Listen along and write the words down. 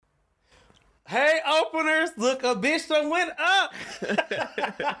openers. Look, a bitch done went up.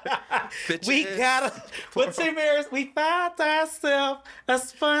 We gotta put Tim Harris. We found ourselves a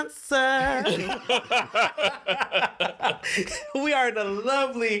sponsor. We are in the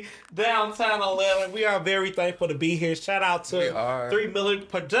lovely downtown Atlanta. We are very thankful to be here. Shout out to 3 Million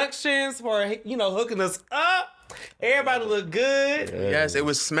Productions for hooking us up. Everybody look good. Yes, it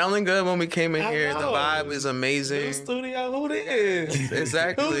was smelling good when we came in here. The vibe is amazing. New studio, who this?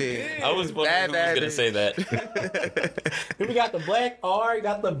 Exactly. I was wondering who was going to say that. Then we got the black art,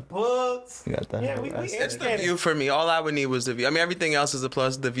 got the books. You got that. Yeah, we It's the view for me. All I would need was the view. I mean, everything else is a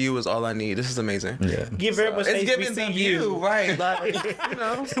plus. The view is all I need. This is amazing. Yeah. Give very much It's HBCU. giving the view, right? Like,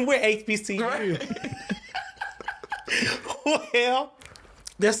 We're HBCU. Well,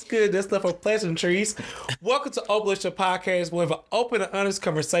 that's good. That's stuff for pleasantries. Welcome to Open Your Podcast. We'll have an open and honest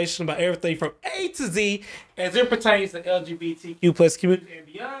conversation about everything from A to Z as it pertains to LGBTQ plus community and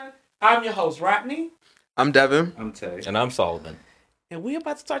beyond. I'm your host, Rodney. I'm Devin. I'm Tay. And I'm Solomon. And we're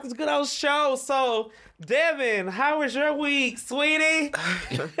about to start this good old show. So, Devin, how was your week, sweetie?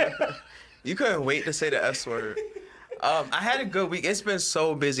 You couldn't wait to say the S word. I had a good week. It's been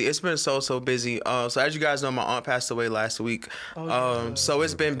so busy. It's been so busy. So as you guys know, my aunt passed away last week. So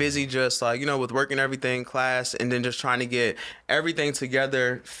it's been busy just like, with work and everything, class, and then just trying to get everything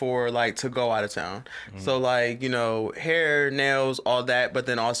together for like to go out of town. So like, hair, nails, all that, but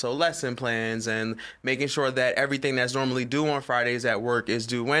then also lesson plans and making sure that everything that's normally due on Fridays at work is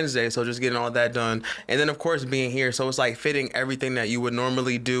due Wednesday. So just getting all that done. And then of course being here. So it's like fitting everything that you would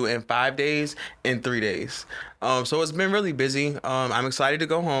normally do in 5 days in 3 days. So it's been really busy. I'm excited to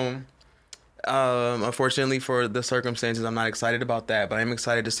go home. Unfortunately for the circumstances, I'm not excited about that, but I'm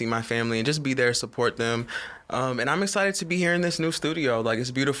excited to see my family and just be there, support them. And I'm excited to be here in this new studio. Like,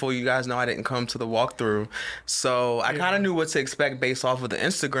 it's beautiful. You guys know I didn't come to the walkthrough. So I kind of knew what to expect based off of the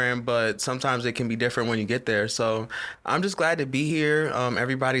Instagram, but sometimes it can be different when you get there. So I'm just glad to be here.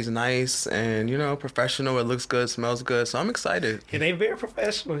 Everybody's nice and, professional. It looks good, smells good. So I'm excited. And they very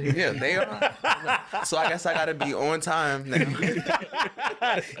professional here. Yeah, they are. So I guess I got to be on time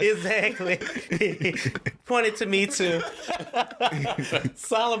now. Exactly. Pointed to me too.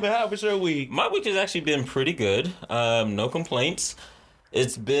 Solomon, how was your week? My week has actually been pretty good. No complaints.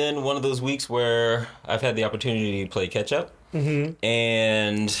 It's been one of those weeks where I've had the opportunity to play catch up.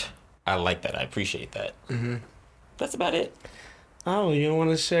 And I like that. I appreciate that. That's about it. Oh, you don't want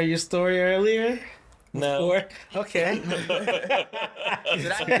to share your story earlier? No. Or, okay.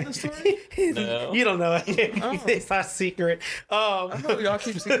 Did I hear the story? No. You don't know it. It's our secret. I know y'all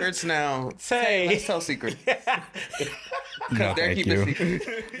keep secrets now. Say. Let's tell secrets. No, They're thank keeping you. secrets.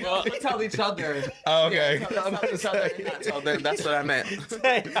 Well, let's tell each other. Oh, okay. Tell each other and not tell them. That's what I meant.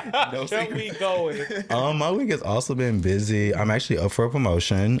 How we going? My week has also been busy. I'm actually up for a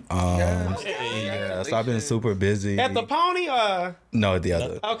promotion. Hey. Yeah, so I've been super busy. At the pony? No, the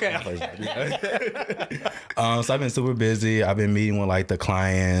other. Okay. So I've been super busy. I've been meeting with like the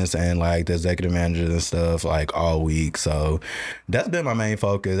clients and like the executive managers and stuff like all week. So that's been my main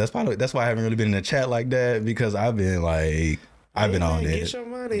focus. That's why I haven't really been in the chat like that, because I've been on it. Get your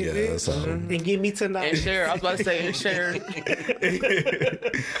money, Yeah, bitch. so- And give me tonight. And share. I was about to say and share.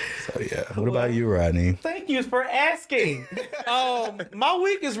 So yeah. What about you, Rodney? Thank you for asking. My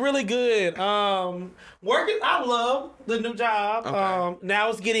week is really good. Working, I love the new job. Okay. Now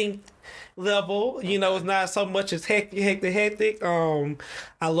it's getting level. It's not so much as hectic.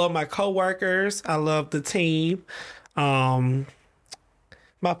 I love my coworkers. I love the team. My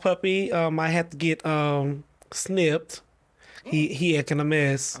puppy, I had to get snipped. He acting a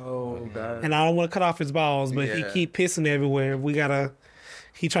mess. Oh, God. And I don't want to cut off his balls, but if he Yeah. keep pissing everywhere,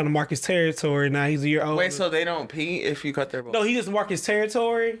 he trying to mark his territory now. He's a year old. Wait, so they don't pee if you cut their balls? No, he just mark his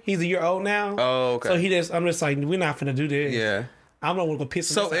territory. He's a year old now. Oh, okay. So I'm just like, we're not finna do this. Yeah. I'm not gonna go piss.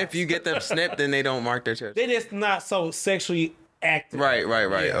 So if you get them snipped, then they don't mark their territory. they're just not so sexually active. Right.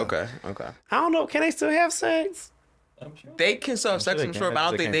 Yeah. Okay. I don't know. Can they still have sex? I'm sure. They can still have sex, they I'm can. sure, but I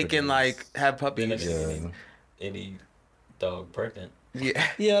don't They think they can can, like, have puppies. Yeah. Any dog pregnant. Yeah.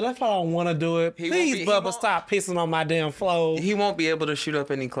 Yeah, that's why I don't want to do it. He won't Please, be- he Bubba, won't- stop pissing on my damn floor. He won't be able to shoot up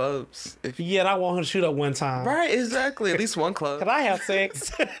any clubs. Yeah, I want him to shoot up one time. Right, exactly. At least one club. Can I have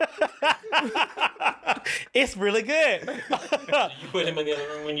sex? It's really good. You put him in the other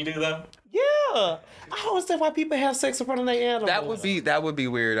room when you do that? Yeah, I don't understand why people have sex in front of their animals. That would be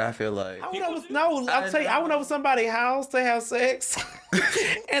weird. I feel like. I went over somebody's house to have sex,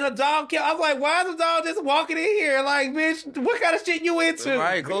 and a dog came. I was like, "Why is the dog just walking in here? Like, bitch, what kind of shit you into?"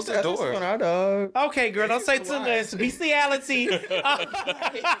 Right, close the door. Our dog. Okay, girl, don't say too much. Bestiality. Damn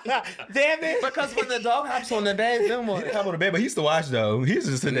it. Because when the dog hops on the bed, then what? He hop on the bed, but he used to watch though. He's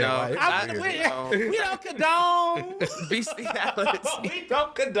just sitting there. No. Like, We don't condone. Bestiality. We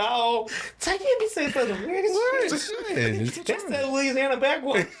don't condone. Take me say something weird as shit. That's that Louisiana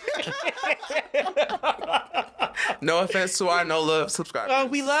backwards. No offense to our no love subscribers.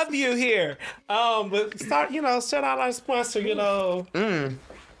 We love you here. But start, shout out our sponsor,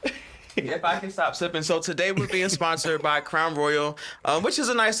 If I can stop sipping. So today we're being sponsored by Crown Royal, which is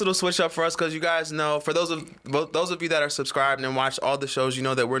a nice little switch up for us because you guys know, for those of you that are subscribed and watch all the shows, you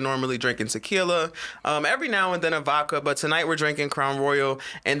know that we're normally drinking tequila, every now and then a vodka, but tonight we're drinking Crown Royal,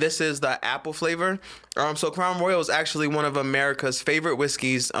 and this is the apple flavor. So Crown Royal is actually one of America's favorite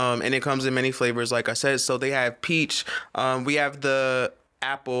whiskeys, and it comes in many flavors, like I said. So they have peach, we have the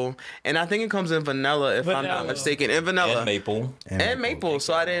apple, and I think it comes in vanilla, if I'm not mistaken, and vanilla And maple. and maple.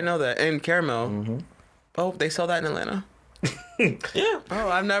 So I didn't know that, and caramel. Mm-hmm. Oh, they sell that in Atlanta. Yeah. Oh,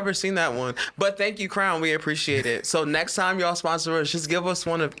 I've never seen that one. But thank you, Crown. We appreciate it. So next time y'all sponsor us, just give us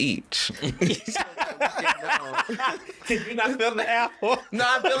one of each. You're not feeling the apple. No,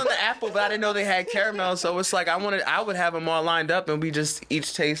 I'm feeling the apple, but I didn't know they had caramel. So it's like I would have them all lined up, and we just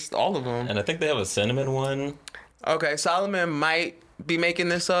each taste all of them. And I think they have a cinnamon one. Okay, Solomon might be making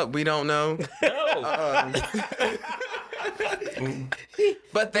this up. We don't know. No.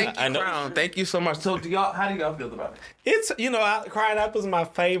 But thank I you, know. Crown. Thank you so much. So how do y'all feel about it? It's, crying apple's my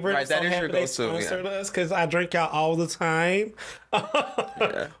favorite. Right, that so is your happy they go-to, sponsored us because I drink y'all all the time.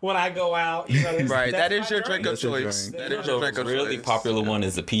 When I go out, Right, that is my your drink of That's your choice. drink. That is your drink The of really choice. popular one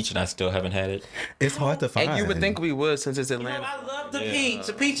is the peach, and I still haven't had it. it's hard to find. And you would think we would since it's I Atlanta. love the Yeah. peach.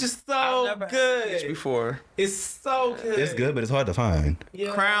 The peach is so I've never had peach good. before. It's so good. It's good, but it's hard to find.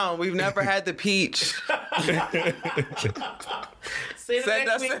 Yeah. Crown, we've never had the peach. See you Send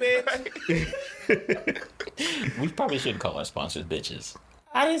next us week, it. bitch. We probably shouldn't call our sponsors bitches.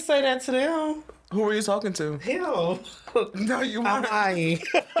 I didn't say that to them. Who were you talking to? Hell. No, you I'm weren't. lying.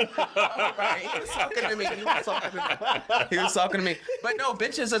 Right, he was talking to me. He was talking to me. But no,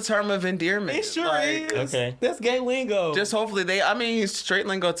 bitch is a term of endearment. It sure Like, is. Okay. That's gay lingo. Just hopefully straight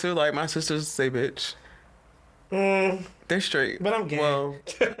lingo too. Like my sisters say bitch. They're straight. But I'm gay. Well,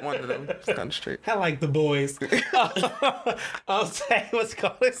 one of them is kind of straight. I like the boys. I'll say what's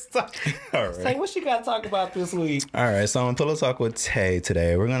going on. All Say right. what you got to talk about this week. All right, so on Pillow Talk with Tay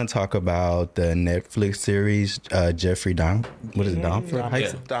today, we're going to talk about the Netflix series Jeffrey Dahmer. What is it, Dahmer? How you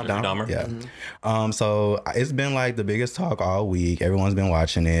say- Dahmer. Yeah. So it's been like the biggest talk all week. Everyone's been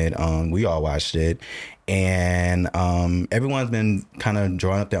watching it. We all watched it. And everyone's been kind of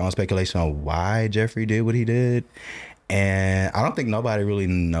drawing up their own speculation on why Jeffrey did what he did. And I don't think nobody really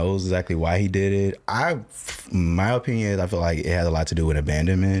knows exactly why he did it. My opinion is I feel like it has a lot to do with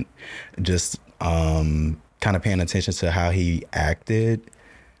abandonment. Just kind of paying attention to how he acted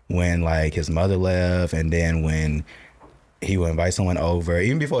when like his mother left, and then when he would invite someone over,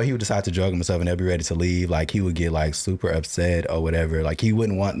 even before he would decide to drug himself and they'll be ready to leave, like he would get like super upset or whatever. Like he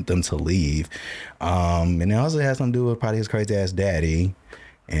wouldn't want them to leave. And it also has something to do with probably his crazy ass daddy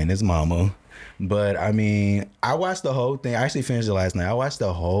and his mama. But I mean, I watched the whole thing. I actually finished it last night. I watched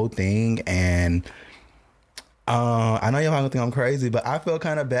the whole thing, and I know y'all gonna think I'm crazy, but I felt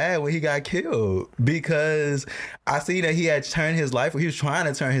kind of bad when he got killed because I see that he had turned his life. He was trying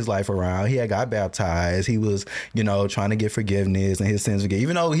to turn his life around. He had got baptized. He was, trying to get forgiveness and his sins forgiven.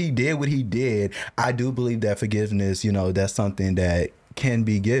 Even though he did what he did, I do believe that forgiveness, that's something that can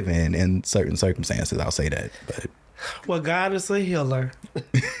be given in certain circumstances. I'll say that, but. Well, God is a healer.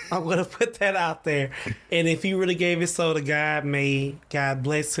 I'm going to put that out there. And if he really gave his soul to God, may God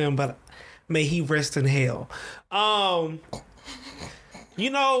bless him, but may he rest in hell. I'm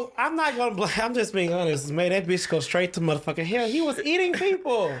not going to blame. I'm just being honest. May that bitch go straight to motherfucking hell. He was eating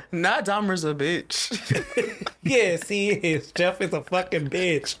people. Not Dahmer's a bitch. Yes, he is. Jeff is a fucking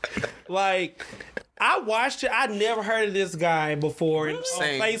bitch. Like, I watched it. I never heard of this guy before. And on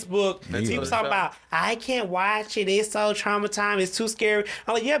Same. Facebook, he was talking about, I can't watch it. It's so traumatizing. It's too scary.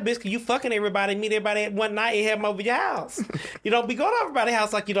 I'm like, yeah, bitch, 'cause you fucking everybody, meet everybody at one night and have them over your house. You don't be going to everybody's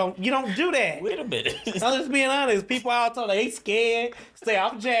house like you don't do that. Wait a minute. I'm just being honest. People all told they scared. Stay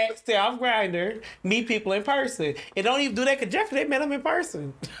off Jack. Stay off Grindr. Meet people in person. And don't even do that because Jeffrey, they met him in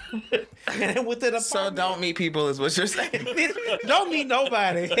person. And then within a So don't meet people is what you're saying. don't meet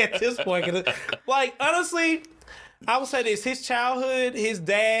nobody at this point. 'Cause, like, honestly, I would say this. His childhood, his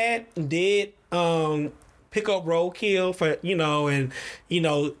dad did pick up roadkill for,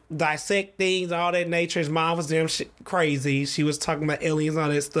 and, dissect things, all that nature. His mom was damn crazy. She was talking about aliens and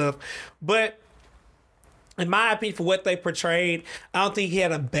all that stuff. But in my opinion, for what they portrayed, I don't think he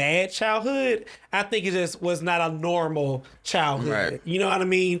had a bad childhood. I think it just was not a normal childhood. Right. You know what I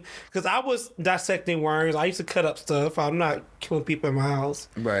mean? Because I was dissecting worms. I used to cut up stuff. I'm not killing people in my house.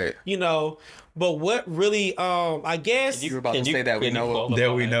 Right. But what really, I guess... You were about to say that we know of.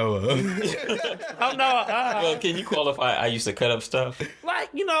 That we know of. Oh, no. Well, can you qualify? I used to cut up stuff. I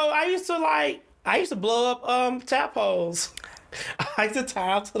used to blow up tadpoles. I used to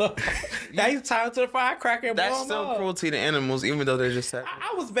tie them to the firecracker and blow That's them still up. cruelty to animals, even though they're just sad.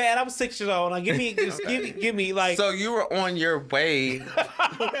 I was bad. I was 6 years old. Like, give me like. So you were on your way.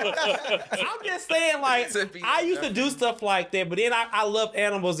 I'm just saying, like, I used to do stuff like that, but then I loved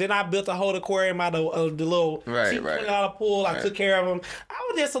animals. Then I built a whole aquarium out of the little cheap $20 pool. I took care of them. I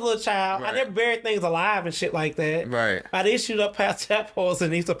was just a little child. I never buried things alive and shit like that. Right. I didn't shoot up past tadpoles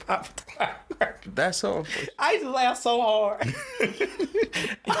and used to pop. That's so unfortunate. I used to laugh so hard.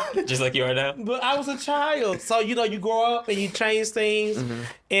 Just like you are now? But I was a child. So, you grow up and you change things. Mm-hmm.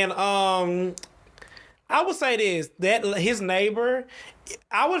 And I would say this, that his neighbor,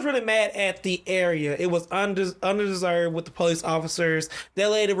 I was really mad at the area. It was undeserved with the police officers.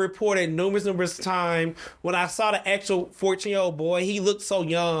 That lady reported numerous times. When I saw the actual 14-year-old boy, he looked so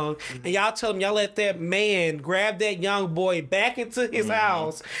young. Mm-hmm. And y'all tell him y'all let that man grab that young boy back into his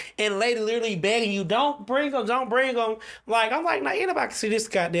house. And lady literally begging you, don't bring him. Like, I'm like, nah, anybody can see this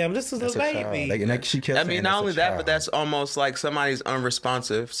goddamn. This is a baby. Not only that, but that's almost like somebody's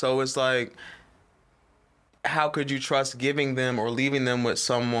unresponsive. So it's like, how could you trust giving them or leaving them with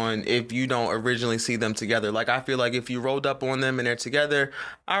someone if you don't originally see them together? Like, I feel like if you rolled up on them and they're together,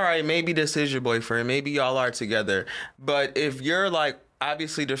 all right, maybe this is your boyfriend. Maybe y'all are together. But if you're like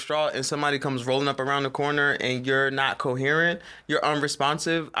obviously distraught and somebody comes rolling up around the corner and you're not coherent, you're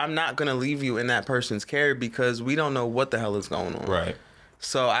unresponsive, I'm not going to leave you in that person's care because we don't know what the hell is going on. Right.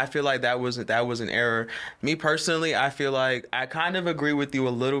 So I feel like that was an error. Me personally, I feel like I kind of agree with you a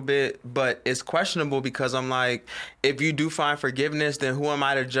little bit, but it's questionable because I'm like, if you do find forgiveness, then who am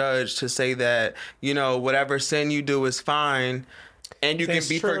I to judge to say that, whatever sin you do is fine and you can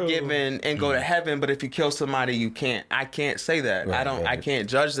be forgiven and go to heaven, but if you kill somebody, you can't. I can't say that. Right, I can't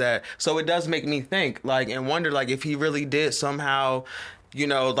judge that. So it does make me think and wonder if he really did somehow,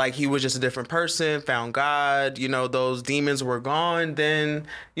 he was just a different person, found God, those demons were gone, then,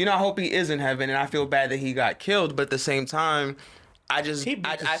 I hope he is in heaven, and I feel bad that he got killed, but at the same time, I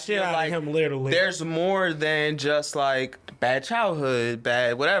feel like him literally. There's more than just, bad childhood,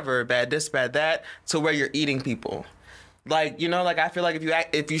 bad whatever, bad this, bad that, to where you're eating people. I feel like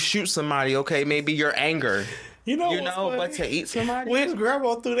if you shoot somebody, okay, maybe your anger, but to eat somebody? When his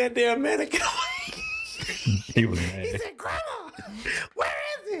grandma threw that damn mannequin He was mad. He said, Grandma, where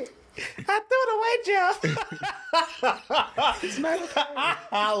is it? I threw it away, Jeff. I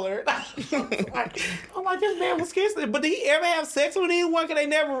hollered. I'm like, this man was kissing. But did he ever have sex with anyone? Because they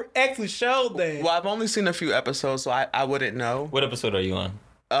never actually showed that. Well, I've only seen a few episodes, so I wouldn't know. What episode are you on?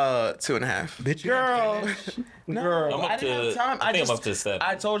 2.5. Bitch, Girl. Girl. I'm up to, I think I'm up to 7.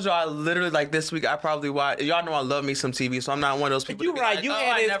 I told you I literally this week I probably watched. Y'all know I love me some TV, so I'm not one of those people. You're right. You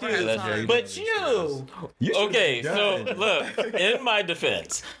had I it never too. had time. But you. Okay, so look, in my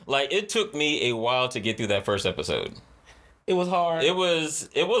defense, it took me a while to get through that first episode. It was hard. It was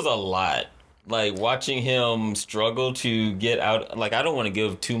a lot. Watching him struggle to get out. I don't want to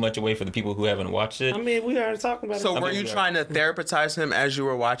give too much away for the people who haven't watched it. I mean, we already talking about it. So were you trying to therapize him as you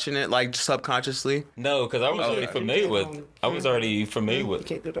were watching it, subconsciously? No, because I was already familiar with. I was already familiar with. You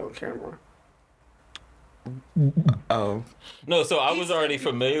can't do that on camera. Oh. No, so I was already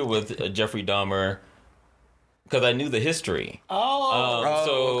familiar with Jeffrey Dahmer because I knew the history.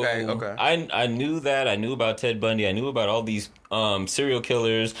 Okay. I knew that. I knew about Ted Bundy. I knew about all these serial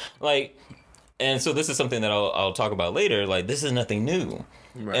killers. And so this is something that I'll talk about later. This is nothing new.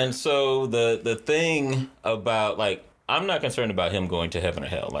 Right. And so the thing about I'm not concerned about him going to heaven or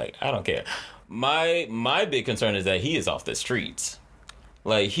hell. I don't care. My big concern is that he is off the streets.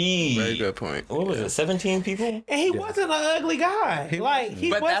 Very good point. What was it? 17 people? And he wasn't an ugly guy.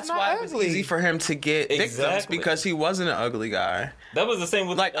 But that's why it was easy for him to get victims because he wasn't an ugly guy. That was the same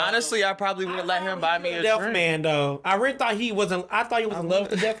with honestly, I probably would have let him buy me a deaf drink. man though. I really thought he wasn't. I thought he was in love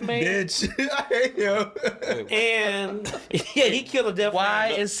with the deaf man. Bitch, I hate him. And he killed a deaf man.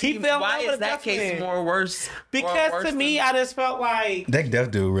 Why is that case more worse? Because to me, I just felt like that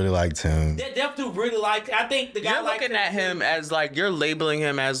deaf dude really liked him. That deaf dude really liked. I think the guy you're looking at him as you're labeling portraying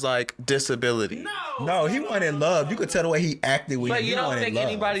him as like disability. No, he wanted love. You could tell the way he acted when But he you don't wanted think love.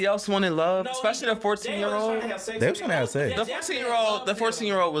 anybody else wanted love, especially the 14-year-old. They was trying to have sex. The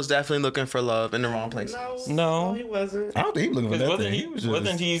 14-year-old was definitely looking for love in the wrong places. No. he wasn't. I don't think he was looking for Wasn't nothing. he? Was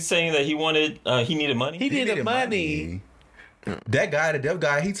Wasn't he saying that he wanted? He needed money. He needed money. That guy, the deaf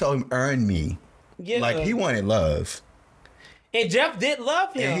guy, he told him, "Earn me." Yeah. Like he wanted love. And Jeff did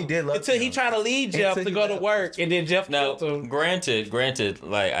love him. And he did love until he him. tried to lead Jeff Until to he go to left. work, and then Jeff Now, killed him. granted,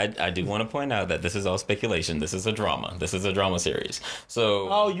 like I do want to point out that this is all speculation. This is a drama. This is a drama series. So,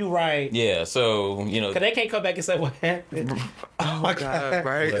 Oh, you right. yeah. So Cause they can't come back and say what happened. Oh my God,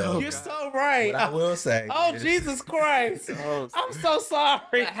 right? Well, Oh, You're so right. What I will say. Oh, is- Jesus Christ. Oh, I'm so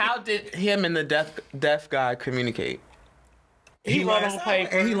sorry. how did him and the deaf guy communicate? He wrote learned on sign-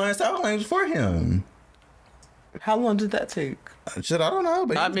 paper. and he learned sign language for him. How long did that take? Shit, I don't know,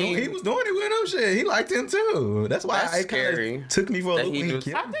 but I he mean- was doing it with him. Shit, he liked him too. That's why That's it kinda scary took me for a that loop. he when he was-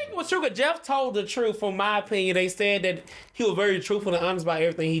 killed I him. think it was true because Jeff told the truth. From my opinion, they said that he was very truthful and honest about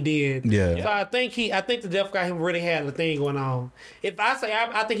everything he did. Yeah. So I think the deaf guy really had a thing going on. If I say,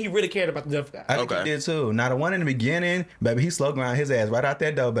 I think he really cared about the deaf guy. I think Okay. he did too. Now the one in the beginning, baby, he slow ground his ass right out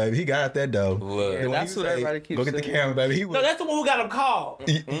that door, baby. He got out that door. Look. And when That's he what say, everybody keeps Go get the saying. camera, baby. He was, No, that's the one who got him called.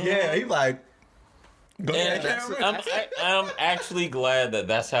 yeah, he like, go And get the camera. I'm actually glad that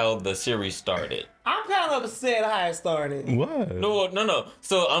that's how the series started. I'm kind of upset how it started. What? No.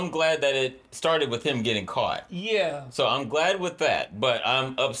 So I'm glad that it started with him getting caught. Yeah. So I'm glad with that, but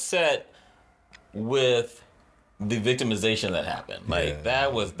I'm upset with the victimization that happened. Like Yeah.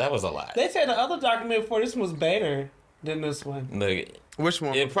 that was a lot. They said the other document before this was better than this one. Like, Which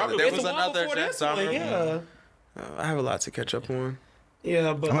one? It probably- there It's was the one another before Jeff this one, Dahmer. yeah. I have a lot to catch up on.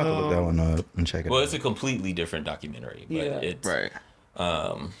 Yeah, but I'm gonna have to look that one up and check it well, out. it's a completely different documentary, but Yeah. it's Right.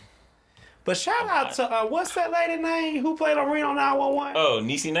 But shout out to what's that lady name who played on Reno 911? Oh,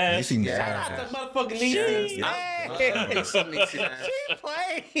 Niecy Nash. You seen Shout that? out to motherfucking Niecy. Yes. Hey. She She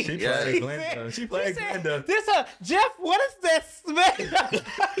played. She Yeah. played Glenda. She played Glenda. This Jeff, what is that smell?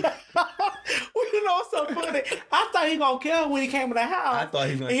 Well, you know what's so funny? I thought he gonna kill him when he came in the house. I thought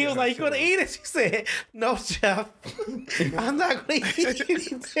he was gonna And he kill was her, like, "You gonna too. eat it?" She said, "No, Jeff, I'm not gonna eat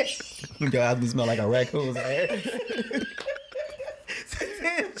anything." God, smell like a raccoon's ass.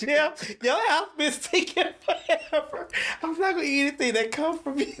 Jeff, your house been stinking forever. I'm not gonna eat anything that comes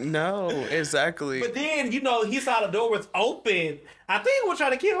from you. No, exactly. But then, he saw the door was open. I think he was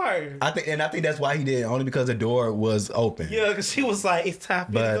trying to kill her. I think that's why he did, only because the door was open. Yeah, because she was like, "It's time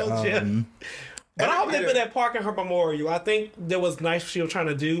for you But to go, Jeff." But I hope they yeah. put that park in her memorial. I think that was nice she was trying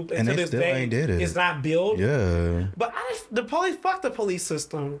to do. And to they this still day, ain't did it. It's not built. Yeah. But fuck the police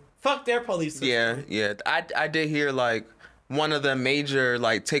system. Fuck their police system. yeah. I did hear like one of the major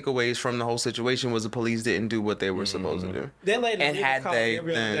like takeaways from the whole situation was the police didn't do what they were supposed to do. That lady And had called me they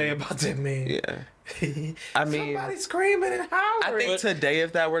every other then- day about that man. Yeah. I mean, Somebody screaming and I hollering. think today,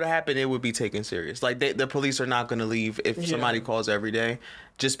 if that were to happen, it would be taken serious. Like the police are not going to leave if somebody calls every day,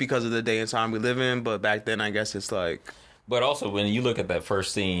 just because of the day and time we live in. But back then, I guess it's like, But also, when you look at that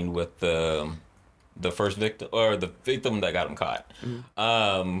first scene with the first victim or the victim that got him caught,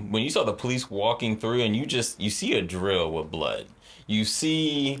 when you saw the police walking through and you see a drill with blood, you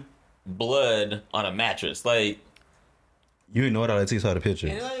see blood on a mattress, like. You didn't know it all until you saw the picture.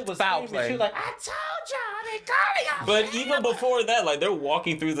 And the lady was Foul screaming. She play. was like, "I told y'all, they calling y'all." But even before that, like they're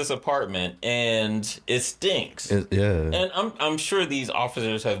walking through this apartment and it stinks. Yeah. And I'm sure these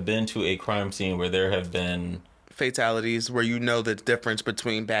officers have been to a crime scene where there have been fatalities where you know the difference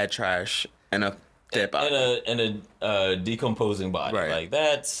between bad trash and a dead body. and a decomposing body. Right.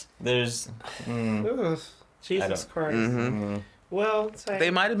 Like there's Ugh, Jesus Christ. Well, They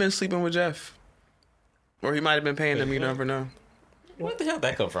might have been sleeping with Jeff. Or he might have been paying them, you never know. where the hell did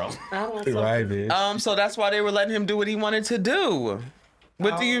that come from? I don't know. Right, bitch. So that's why they were letting him do what he wanted to do.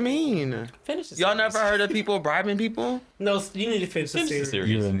 What do you mean? Finish the Y'all series. never heard of people bribing people? No, you need to finish the Finish the series.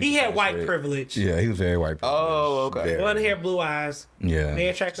 series. You He had white privilege. privilege. Yeah, he was very white privilege. Oh, okay. Very. Blonde hair, blue eyes. Yeah. They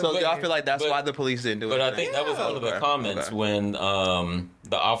attractive. So y'all women. feel like that's But- why the police didn't do it? But I think that was one of the Okay, comments okay. when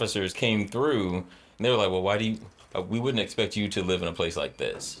the officers came through and they were like, "Well, why do you? We wouldn't expect you to live in a place like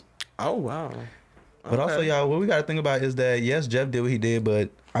this." Oh, wow. But also, y'all, what we got to think about is that, yes, Jeff did what he did,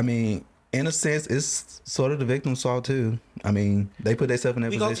 but, I mean, in a sense, it's sort of the victim's fault, too. I mean, they put themselves in that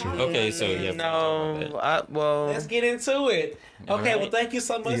We gonna position. talk- Okay, so yeah. No, well, Let's get into it. Okay, well, thank you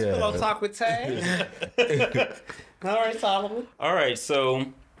so much. Yeah. Pillow Talk with Tay. All right, Solomon. All right, so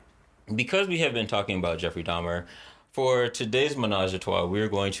because we have been talking about Jeffrey Dahmer, for today's Menage a Trois, we're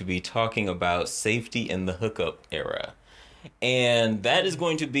going to be talking about safety in the hookup era. And that is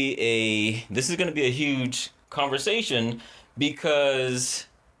going to be a huge conversation because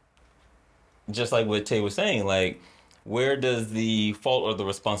just like what Tay was saying, like, where does the fault or the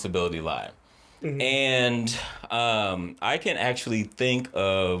responsibility lie? And I can actually think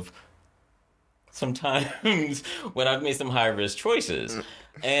of some times when I've made some high-risk choices.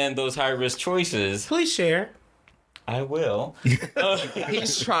 And those high-risk choices... Please share. I will.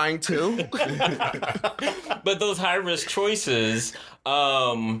 He's trying to. But those high-risk choices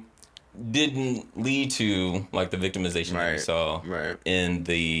didn't lead to, like, the victimization that we saw in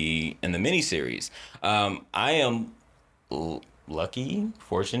the miniseries. I am... lucky,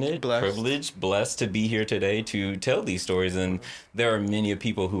 fortunate, privileged, blessed to be here today to tell these stories, and there are many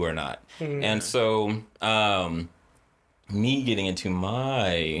people who are not. And so, me getting into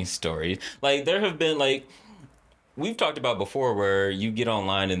my story, like, there have been, like, we've talked about before where you get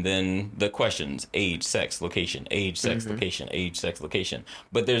online and then the questions, age, sex, location, age, sex, location, age, sex, location,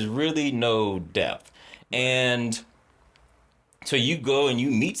 but there's really no depth. And so you go and you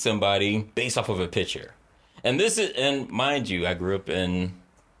meet somebody based off of a picture. And this is, and mind you, I grew up in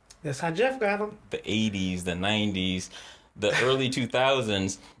That's how Jeff got him. the 80s, the 90s, the early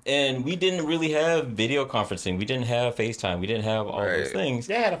 2000s, and we didn't really have video conferencing. We didn't have FaceTime. We didn't have all those things.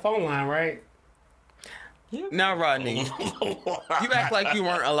 They had a phone line, right? Now, Rodney, you act like you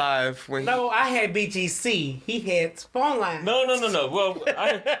weren't alive when. No, I had BGC. He had phone line. No. Well,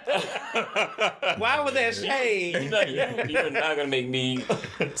 Why was that shade? you're not going to make me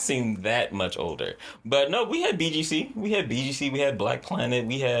seem that much older. But no, we had BGC. We had Black Planet.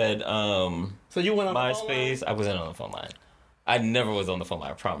 We had So you went on the phone line? MySpace. I wasn't on the phone line. I never was on the phone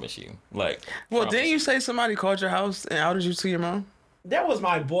line, I promise you. Like, Well, didn't you say somebody called your house and outed you to your mom? That was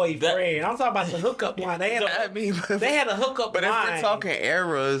my boyfriend. I'm talking about the hookup line. They had a hookup But line. if we're talking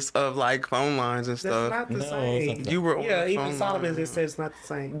eras of like phone lines and That's stuff, not the No, same. it's not. you were on Yeah, the even phone Solomon line. just said it's not the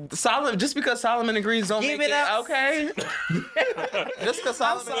same. Solomon, just because Solomon agrees, don't Give make it up. okay. Just because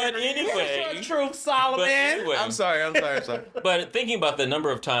Solomon. But anyway, Truth, Solomon. I'm sorry. But thinking about the number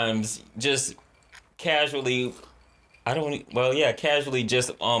of times, just casually, casually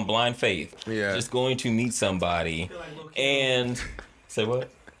just on blind faith. Yeah. Just going to meet somebody and say what?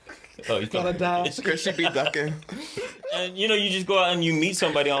 Oh, you Gonna die. Because she be ducking. And you just go out and you meet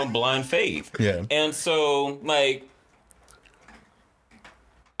somebody on blind faith. Yeah. And so, like,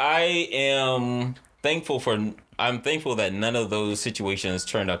 I'm thankful that none of those situations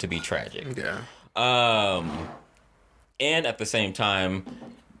turned out to be tragic. Yeah. And at the same time,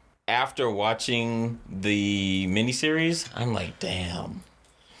 after watching the miniseries, I'm like, damn.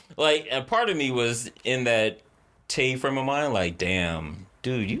 Like, and part of me was in that Tay frame of mind, like, damn,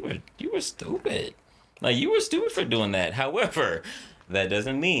 dude, you were stupid. Like, you were stupid for doing that. However, that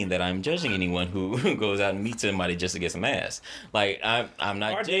doesn't mean that I'm judging anyone who goes out and meets somebody just to get some ass. Like, I'm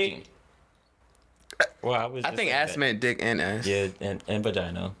not Or judging. Well, I think ass meant dick and ass. Yeah, and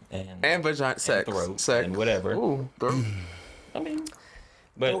vagina And vagina, sex, throat sex, and whatever. Ooh, throat. I mean,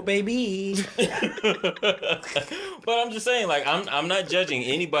 but Oh, baby. but I'm just saying, like, I'm not judging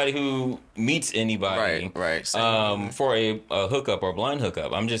anybody who meets anybody, Right. for a hookup or blind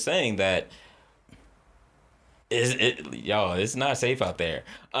hookup. I'm just saying that it's not safe out there.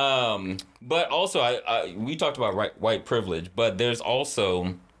 But also, we talked about white privilege, but there's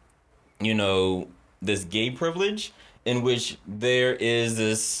also, this gay privilege in which there is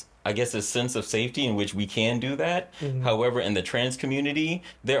this, I guess, a sense of safety in which we can do that. Mm-hmm. However, in the trans community,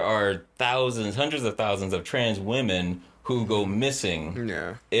 there are hundreds of thousands of trans women who go missing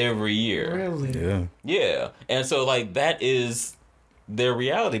every year. Really? Yeah. Yeah. And so, like, that is their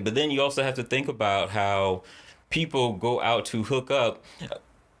reality. But then you also have to think about how people go out to hook up.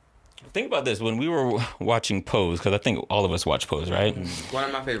 Think about this. When we were watching Pose, because I think all of us watch Pose, right? One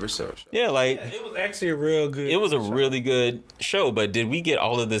of my favorite shows. Yeah, like... It was actually a real good It was a show. really good show, but did we get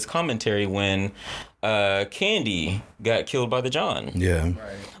all of this commentary when Candy got killed by the John? Yeah. Right.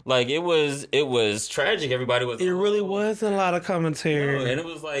 Like, it was tragic. Everybody was... It really was a lot of commentary. And it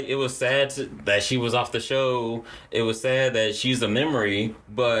was like, it was sad that she was off the show. It was sad that she's a memory,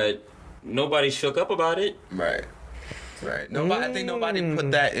 but nobody shook up about it. Right. Nobody. I think nobody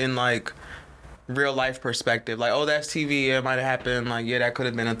put that in like real life perspective. Like, oh, that's TV. It might have happened. Like, yeah, that could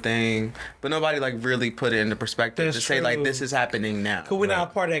have been a thing. But nobody like really put it into perspective That's to say like true. this is happening now. Because we're not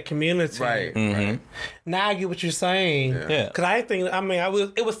a part of that community. Right. Mm-hmm. Right. Now I get what you're saying. Yeah. Because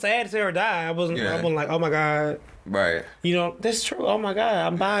it was sad to see her die. I wasn't like, oh my God. Right. That's true. Oh my God,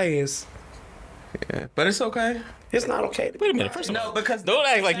 I'm biased. Yeah. But it's okay. It's not okay. Wait a minute. First of all, No, because don't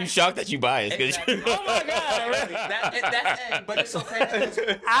act like you shocked that you biased. Exactly. Oh my God! Really? That's but it's okay.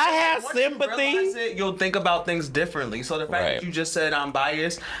 Because I have once you sympathy. realize it, you'll think about things differently. So the fact Right. that you just said I'm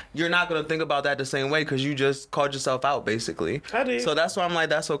biased, you're not gonna think about that the same way because you just called yourself out, basically. I did. So that's why I'm like,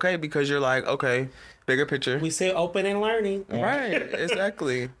 that's okay because you're like, okay, bigger picture. We said open and learning. Right,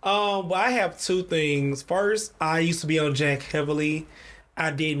 exactly. But I have two things. First, I used to be on Jack heavily. I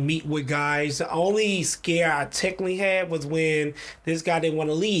did meet with guys. The only scare I technically had was when this guy didn't want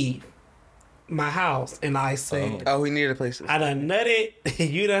to leave my house, and I said, Oh, we needed a place. To "I done nutted.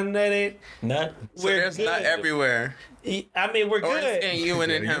 You done nutted. Not. so there's not good." everywhere. I mean, we're Or good. it's in you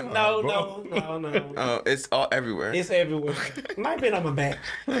and in him. No. Oh, it's all everywhere. It's everywhere. Might be on my back.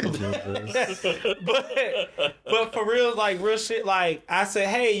 but for real, like real shit, like I said,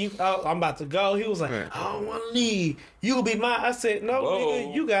 hey, I'm about to go. He was like, Right. I don't want to leave. You will be mine. I said, no, Whoa.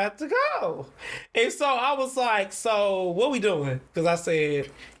 nigga, you got to go. And so I was like, so what we doing? Because I said,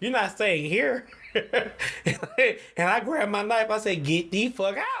 you're not staying here. And I grabbed my knife. I said, get the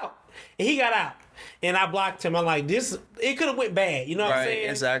fuck out. And he got out. And I blocked him. I'm like, this, it could have went bad. You know what I'm Right, saying?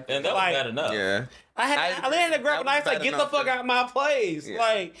 exactly. And that Like, was bad enough. Yeah. I had to grab a that knife, was like, bad get the enough fuck to- out of my place. Yeah.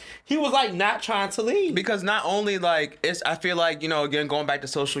 Like, he was like not trying to leave. Because not only like I feel like, you know, again, going back to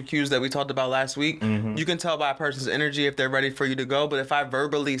social cues that we talked about last week, you can tell by a person's energy if they're ready for you to go. But if I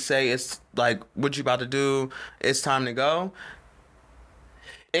verbally say it's like, what you about to do? It's time to go.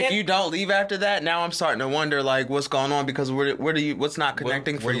 If And- you don't leave after that, now I'm starting to wonder like what's going on because what's not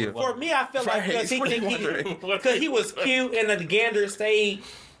connecting for you? For me, I feel like Right. because What are you wondering? he was cute and the Gander State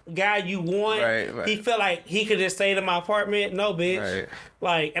guy you want, Right. he felt like he could just stay in my apartment. No, bitch. Right.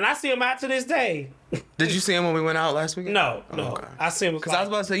 Like, and I see him out to this day. Did you see him when we went out last week? No. Okay. I see him Because I was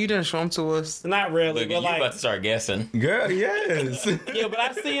about to say you didn't show him to us. not really, Look, but you like, about to start guessing. Girl, yes. yeah, but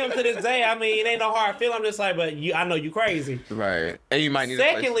I see him to this day. I mean, it ain't no hard feel. I'm just like, but I know you crazy. Right. And you might need a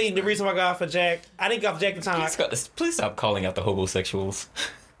place Secondly, to the stay. reason why I got for Jack, I didn't go for Jack in time. Please stop calling out the homosexuals.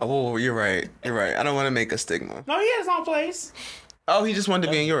 Oh, you're right. You're right. I don't want to make a stigma. No, he had his own place. Oh, he just wanted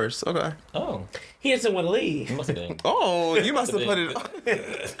to be in yours. Okay. Oh, He just didn't want to leave. you must have been. Oh, you must have put it.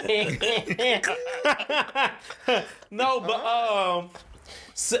 No, but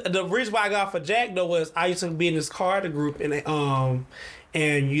so the reason why I got for Jack though was I used to be in this car group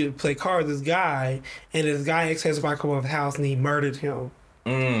and you play cards with this guy and this guy ex-husband somebody come over the house and he murdered him.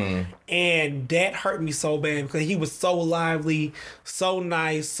 And that hurt me so bad because he was so lively, so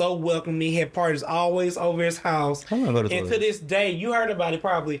nice, so welcoming. He had parties always over his house. How long ago this And was? to this day, you heard about it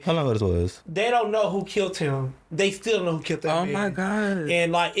probably. How long ago this was? They don't know who killed him. They still don't know who killed that Oh man. my God.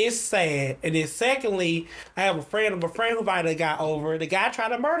 And like it's sad. And then secondly, I have a friend who invited the guy over. The guy tried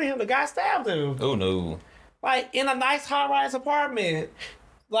to murder him. The guy stabbed him. Oh no. Like in a nice high-rise apartment.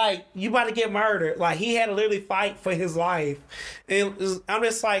 Like you about to get murdered. Like he had to literally fight for his life. And I'm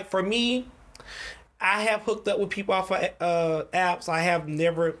just like, for me, I have hooked up with people off of apps. I have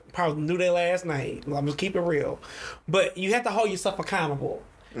never probably knew their last name. I'm just keep it real. But you have to hold yourself accountable.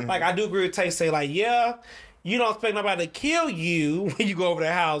 Like I do agree with Tay say like, yeah, you don't expect nobody to kill you when you go over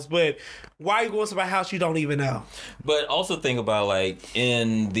their house, but why are you going to somebody's house you don't even know? But also think about like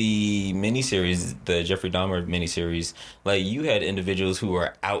in the miniseries, the Jeffrey Dahmer miniseries, like you had individuals who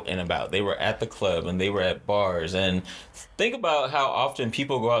were out and about. They were at the club and they were at bars. And think about how often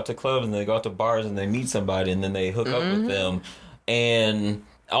people go out to clubs and they go out to bars and they meet somebody and then they hook up with them. And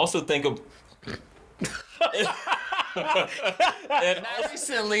also think of and Not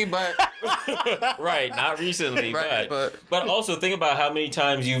recently, but right, not recently, Right, but also think about how many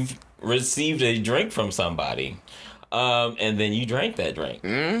times you've received a drink from somebody, and then you drank that drink.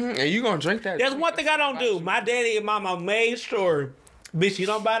 and you gonna drink that? There's one thing I don't do. My daddy and mama made sure, bitch, you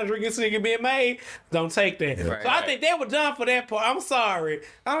don't buy the drink and cigarette being made, don't take that. Right. So I think they were done for that part. I'm sorry.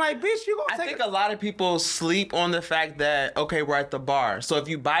 I'm like, bitch, you I gonna think take a lot of people sleep on the fact that okay, we're at the bar, so if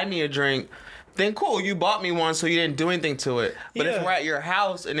you buy me a drink, then cool, you bought me one, so you didn't do anything to it. But Yeah. if we're at your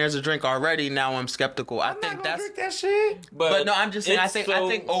house and there's a drink already, now I'm skeptical. I I'm not think gonna that's. drink that shit. But no, I'm just saying. I it's think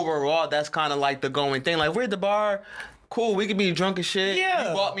so- overall that's kind of like the going thing. Like we're at the bar, cool. We could be drunk as shit. Yeah.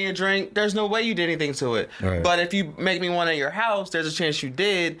 You bought me a drink. There's no way you did anything to it. Right. But if you make me one at your house, there's a chance you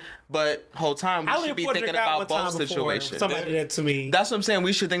did. But whole time we I should live be for a thinking drink out one about time both before situations. somebody did that to me. That's what I'm saying.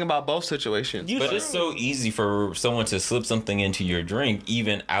 We should think about both situations. You But should. it's so easy for someone to slip something into your drink,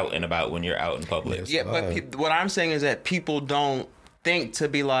 even out and about when you're out in public. Yes. Yeah, but what I'm saying is that people don't think to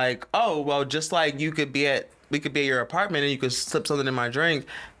be like, oh, well, just like you could be at we could be at your apartment and you could slip something in my drink,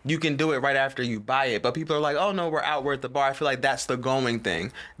 you can do it right after you buy it. But people are like, oh no, we're out, we're at the bar. I feel like that's the going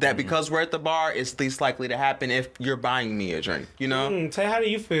thing. That because we're at the bar, it's least likely to happen if you're buying me a drink, you know? Tay, how do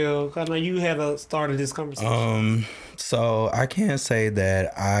you feel? 'Cause I know you had started this conversation. So I can't say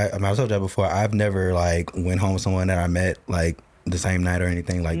that I mean, I told you that before. I've never like went home with someone that I met like the same night or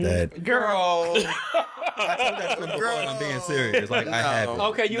anything like that. Girl. I told that before, and I'm being serious. Like I haven't.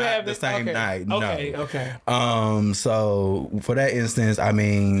 Okay, you Not have the this same okay. night. Okay, no. okay. So for that instance, I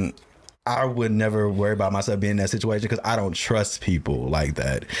mean, I would never worry about myself being in that situation because I don't trust people like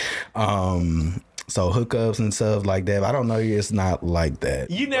that. So hookups and stuff like that. I don't know. It's not like that.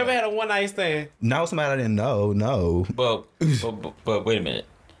 You never had a one night stand. No, somebody I didn't know. No. But wait a minute.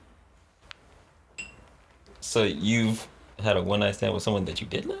 So you've had a one night stand with someone that you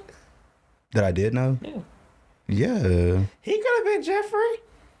did know? That I did know. Yeah. Yeah. He could have been Jeffrey.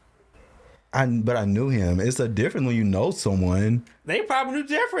 But I knew him. It's a different when you know someone. They probably knew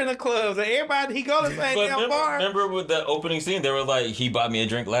Jeffrey in the clubs. And everybody he go to the same But damn bar. remember with the opening scene, they were like, he bought me a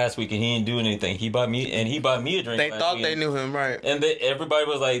drink last week and he didn't do anything. He bought me a drink. They last thought week. they knew him, right? And everybody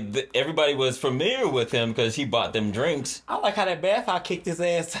was like, everybody was familiar with him because he bought them drinks. I like how that bathhouse kicked his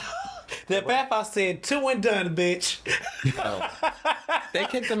ass out. That bathhouse said 2 and done, bitch. They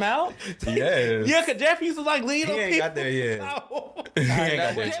kicked him out? Yes. Yeah, because Jeffrey used to like lead He on ain't people. got there yet. No. He ain't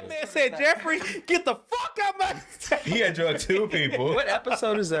got there That yet. man said, Jeffrey, get the fuck out my He had drugged 2 people. What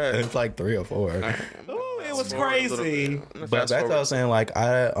episode is that? It's like 3 or 4. Ooh, it was crazy. But that's what I was saying. Like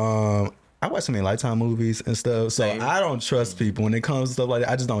I watch so many Lifetime movies and stuff, so Same. I don't trust people when it comes to stuff like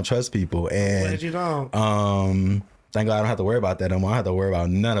that. I just don't trust people, and Glad you don't. thank God I don't have to worry about that no more. I don't have to worry about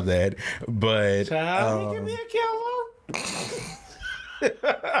none of that. But Child, give me a killer.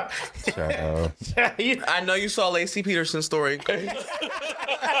 child. I know you saw Lacey Peterson's story.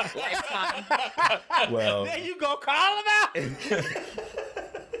 Well, There you go, call him out.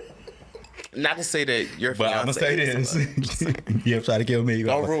 Not to say that your but I'm gonna fiance. say this: you ever try to kill me, you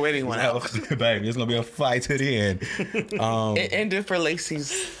Don't gonna- rule anyone out. baby. It's gonna be a fight to the end. It ended for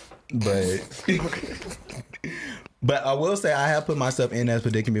Lacey's. But I will say I have put myself in that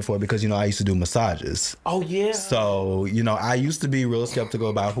predicament before because I used to do massages. Oh, yeah. So, I used to be real skeptical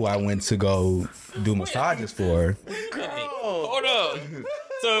about who I went to go do massages for. Hold up.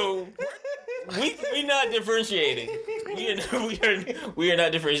 So we not differentiating. We are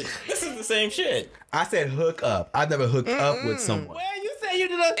not differentiating. This is the same shit. I said hook up. I've never hooked up with someone. Well, you said you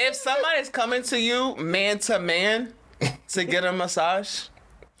did a... If somebody's coming to you man to man to get a massage,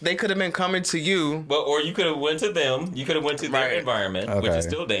 they could have been coming to you. Or you could have went to them. You could have went to their Right. environment, which Okay. is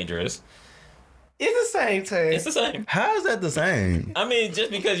still dangerous. It's the same thing. It's the same. How is that the same? I mean, just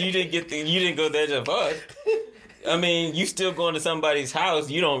because you didn't go there to fuck. I mean, you still going to somebody's house.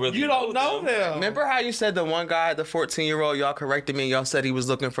 You don't really. You don't know them. Remember how you said the one guy, the 14-year-old, y'all corrected me and y'all said he was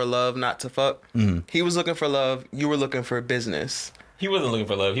looking for love, not to fuck? He was looking for love. You were looking for business. He wasn't looking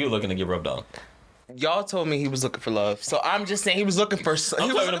for love. He was looking to get rubbed on. Y'all told me he was looking for love. So I'm just saying he was looking for...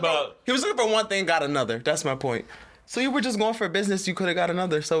 he was looking for one thing, got another. That's my point. So you were just going for business, you could have got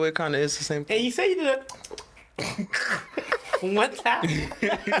another. So it kind of is the same thing. And you say you did a... one time.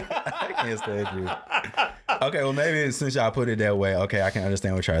 I can't stand you. Okay, well, maybe since y'all put it that way, okay, I can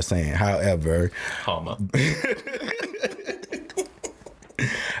understand what y'all saying. However, Comma.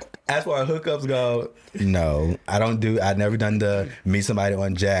 as far as hookups go, no, I've never done the meet somebody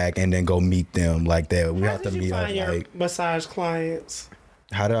on Jack and then go meet them like that. We How have to did you meet up find your like. massage clients?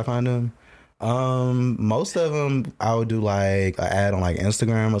 How did I find them? Most of them I would do like an ad on like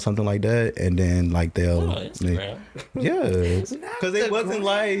Instagram or something like that, and then like they'll, Oh, Instagram. yeah, because it wasn't gram.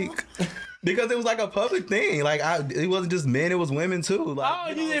 like. Because it was like a public thing. Like it wasn't just men; it was women too. Like, Oh,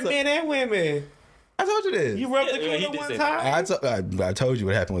 you know, did so- men and women. I told you this. You rubbed the Yeah, he cooler did one say time? I told you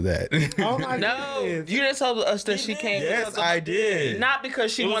what happened with that. Oh my No, goodness. you didn't tell us that she came. Yes, because of- I did. Not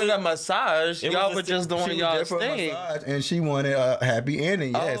because she It was wanted a- a massage. it was Y'all a- were just doing She was y'all there for a thing. massage, and she wanted a happy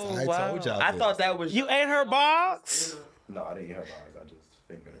ending. Yes, Oh, I wow. told y'all. I this. thought that was You ate her box? No, I didn't eat her box. I just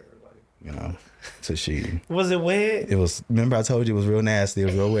fingered her, like So she. Was it wet? It was. Remember, I told you it was real nasty. It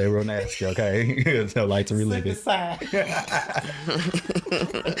was real wet, real nasty. Okay, so I like to relive Slip it. aside.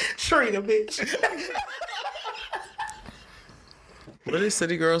 Trina, bitch. What did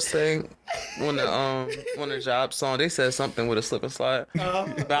City Girls say when the job song? They said something with a slip and slide. But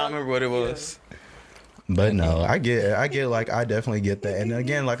I don't remember what it was. But no, I get. Like I definitely get that. And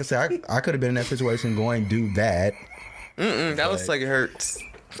again, like I said, I could have been in that situation going do that. That was like it hurts.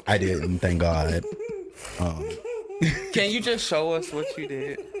 I didn't. Thank God. Can you just show us what you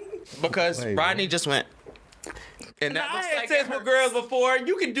did? Because Wait, Rodney just went. And Now, that I looks had like sex it with hurts. girls before.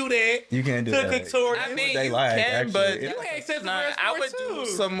 You can do that. You can't do to that. clitoris. I mean, They you like, can, actually. but You had sex with Nah, girls I before, would do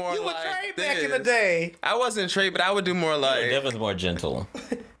too. some more You were like trained back in the this. day. I wasn't trained, but I would do more like. Devin's more gentle.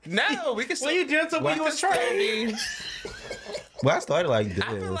 No, we can still. Were you gentle when you was trained? Well, I started like this,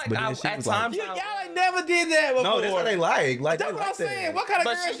 I feel like but I, then she at was times. Y'all ain't never did that before. like, "No, that's what they like. Like That's they what I'm like that." saying. What kind of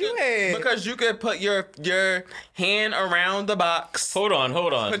But girls you you could- had? because you could put your hand around the box, Hold on.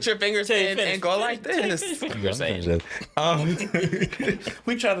 put your fingers in, and go like this. Finish what you were saying.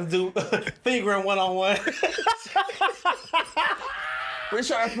 We try to do fingering one-on-one. We're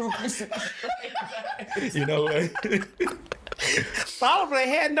trying to prove this. You know what? Probably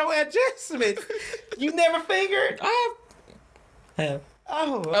had no adjustment. You never fingered? I have.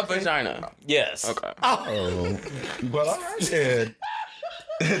 Oh, A okay. vagina. Yes. Okay. Oh, well, all right then.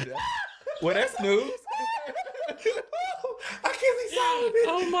 Well, that's news. I can't see Solomon.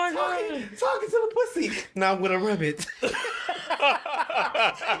 Oh my Talking to the pussy. Now I'm gonna rub it.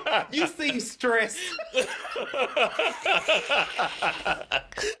 You seem stressed.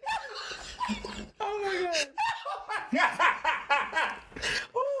 Oh my god.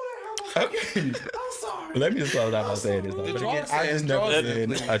 Okay. I'm sorry. Let me just close out by saying this. Though. But again, I've just never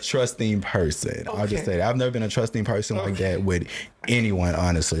been a trusting person. I'll just say that. I've never been a trusting person like that with anyone,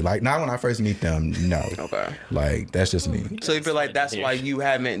 honestly. Like, not when I first meet them, no. Okay. Like, that's just me. So you feel like that's why you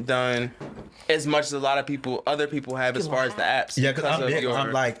haven't done as much as a lot of people, other people have, as far as the apps. Yeah, because I'm of big. your-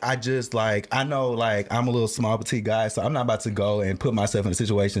 I'm like, I just like, I know, like, I'm a little small, petite guy, so I'm not about to go and put myself in a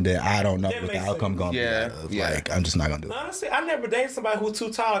situation that I don't know That what the makes outcome sense. going to Yeah, be. Of. yeah. Like, I'm just not going to do it. Honestly, I never dated somebody who was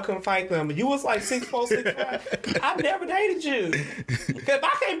too tall. I couldn't fight them. You was like 6'4", 6'5". I never dated you. Cause if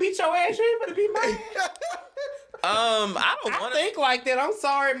I can't beat your ass, you ain't gonna beat my ass. I don't I want to. think like that. I'm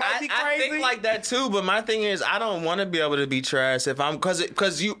sorry, it might be I crazy. think like that too, but my thing is I don't want to be able to be trash if I'm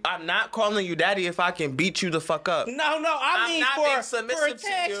I'm not calling you daddy if I can beat you the fuck up. No, I I'm mean not being for submissive to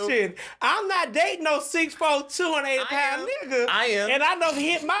you. protection. I'm not dating no 6'4", 280-pound nigga. I am. And I know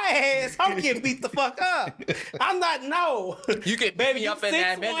he hit my ass. I'm getting beat the fuck up. I'm not, no. You can beat Baby, me you up in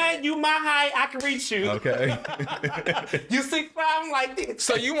that 6'1", minute. you my height, I can reach you. Okay. You 6'5", I'm like this.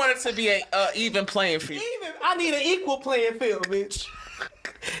 So you want it to be a even playing field? Even, I need an equal playing field, bitch.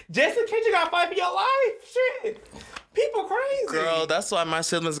 Just in case you gotta fight for your life. Shit. People crazy. Girl, that's why my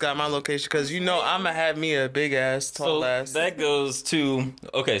siblings got my location, because you know I'ma have me a big ass, tall So ass. that goes to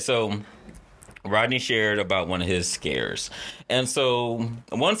so Rodney shared about one of his scares. And so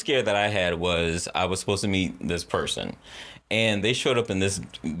one scare that I had was I was supposed to meet this person and they showed up in this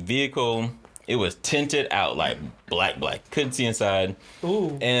vehicle. It was tinted out, like black. Couldn't see inside.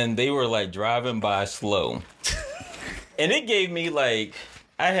 Ooh. And they were like driving by slow. And it gave me like,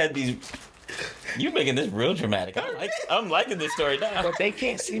 I had these, you're making this real dramatic. I'm liking this story now. But they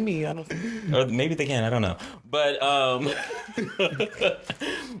can't see me. I don't think. Or maybe they can, I don't know. But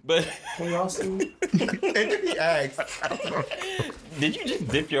but Can y'all see me? He asked. did you just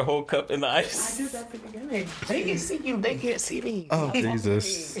dip your whole cup in the ice? I did that at the beginning. They can see you. They can't see me. Oh,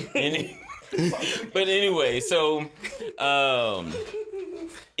 Jesus. But anyway, so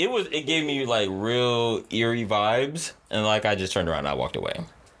it gave me like real eerie vibes, and like I just turned around and I walked away.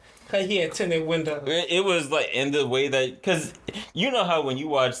 Cause he had tinted windows. It was like in the way that, because you know how when you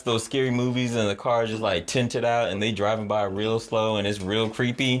watch those scary movies and the car just like tinted out and they driving by real slow and it's real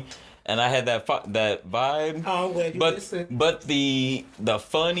creepy, and I had that vibe. Oh, I'm glad you listened. But the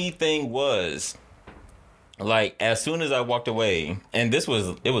funny thing was, like, as soon as I walked away, and it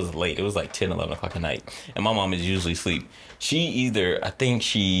was late, it was like 10, 11 o'clock at night, and my mom is usually asleep. She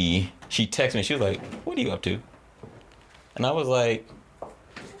texted me, she was like, "What are you up to?" And I was like,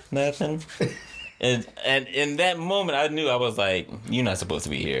 "Nothing." and in that moment, I knew, I was like, "You're not supposed to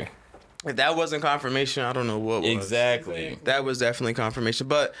be here." If that wasn't confirmation, I don't know what was. Exactly. That was definitely confirmation.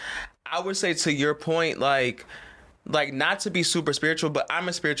 But I would say, to your point, like not to be super spiritual, but I'm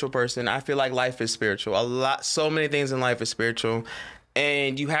a spiritual person. I feel like life is spiritual. So many things in life is spiritual.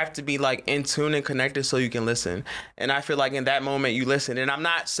 And you have to be like in tune and connected so you can listen. And I feel like in that moment you listen. And I'm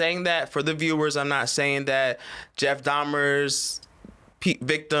not saying that for the viewers. I'm not saying that Jeff Dahmer's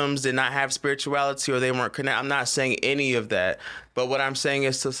victims did not have spirituality or they weren't connected. I'm not saying any of that. But what I'm saying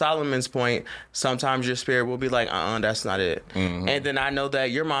is, to Solomon's point, sometimes your spirit will be like, that's not it. Mm-hmm. And then I know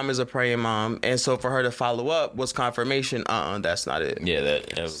that your mom is a praying mom. And so for her to follow up was confirmation, that's not it. Yeah,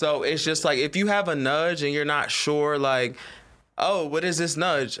 that So it's just like, if you have a nudge and you're not sure, like, oh, what is this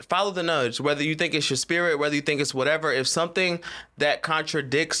nudge? Follow the nudge. Whether you think it's your spirit, whether you think it's whatever. If something that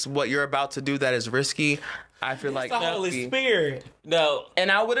contradicts what you're about to do that is risky, I feel like the Holy Spirit. No,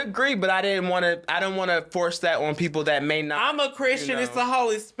 and I would agree, but I don't want to force that on people that may not. I'm a Christian. You know. It's the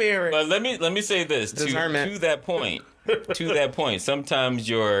Holy Spirit. but let me say this to that point. To that point, sometimes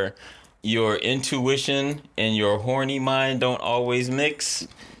your intuition and your horny mind don't always mix.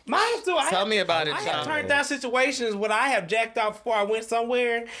 Mine too. Tell me about it, I John. have turned down situations when I have jacked out before I went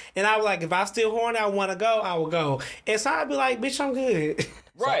somewhere, and I was like, if I still horny, I want to go, I will go. And so I'd be like, bitch, I'm good.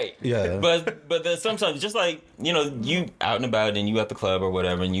 Right. Yeah. But then sometimes, just like, you know, you out and about and you at the club or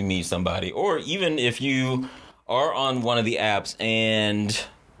whatever and you meet somebody, or even if you are on one of the apps and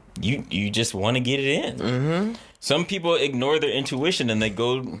you just want to get it in. Mm-hmm. Some people ignore their intuition and they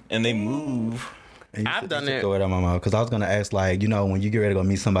go and they move. I've done it. Throw it out my mouth because I was gonna ask, like, you know, when you get ready to go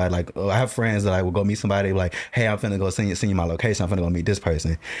meet somebody, like, I have friends that I will go meet somebody, like, hey, I'm finna go send you my location. I'm finna go meet this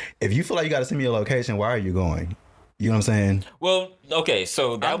person. If you feel like you gotta send me your location, why are you going? You know what I'm saying? Well, okay,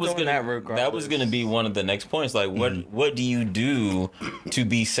 so that was regardless. gonna be one of the next points. Like, what do you do to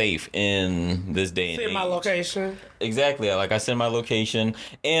be safe in this day and age? Send my location. Exactly. Like, I send my location,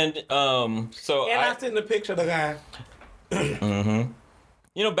 and so I send the picture of the guy. Mm-hmm.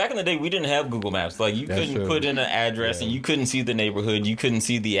 You know, back in the day, we didn't have Google Maps. Like, you couldn't put in an address, and you couldn't see the neighborhood. You couldn't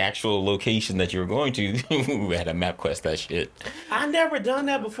see the actual location that you were going to. We had to MapQuest that shit. I never done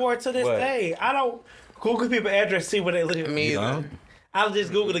that before to this day. I don't Google people's address, see where they live. Me either. I'll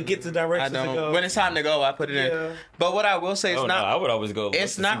just Google to get the directions to go. When it's time to go, I put it in. But what I will say is I would always go.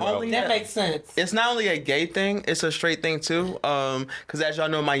 It's not only that makes sense. It's not only a gay thing; it's a straight thing too. Because as y'all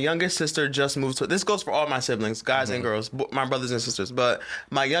know, my youngest sister just moved to. This goes for all my siblings, guys and girls, my brothers and sisters. But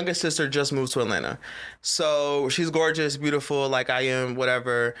my youngest sister just moved to Atlanta, so she's gorgeous, beautiful, like I am,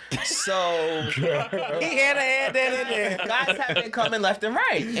 whatever. So He had to add that in there. guys have been coming left and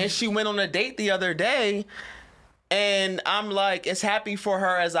right, and she went on a date the other day. And I'm like, as happy for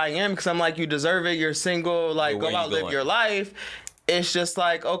her as I am, because I'm like, you deserve it. You're single. Like, go out, live your life. It's just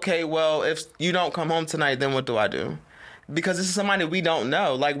like, okay, well, if you don't come home tonight, then what do I do? Because this is somebody we don't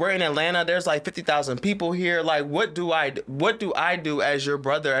know. Like, we're in Atlanta. There's like 50,000 people here. Like, what do I do as your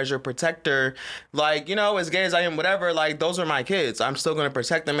brother, as your protector? Like, you know, as gay as I am, whatever. Like, those are my kids. I'm still gonna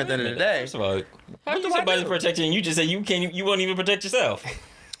protect them at the end of the day. First of all, how you somebody's protecting you? Just say you won't even protect yourself.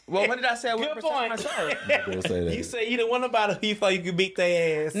 Well, when did I say I wouldn't Good protect point. myself? You say you didn't want nobody who you thought you could beat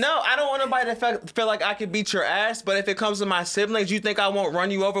their ass. No, I don't want nobody to feel like I could beat your ass, but if it comes to my siblings, you think I won't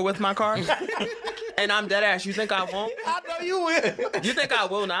run you over with my car? And I'm dead ass. You think I won't? I know you will. You think I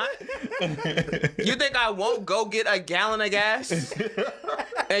will not? You think I won't go get a gallon of gas?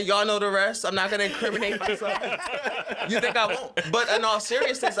 And y'all know the rest. I'm not going to incriminate myself. You think I won't? But in all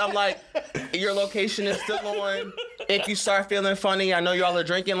seriousness, I'm like, your location is still on. If you start feeling funny, I know y'all are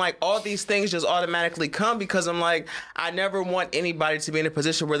drinking. Like, all these things just automatically come because I'm like, I never want anybody to be in a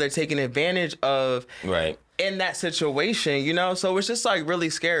position where they're taking advantage of. Right. In that situation, you know? So it's just like really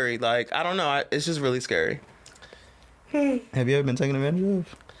scary. Like, I don't know. It's just really scary. Have you ever been taken advantage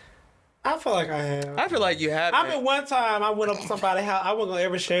of? I feel like I have. I feel like you have. I mean, one time I went up to somebody's house. I wasn't gonna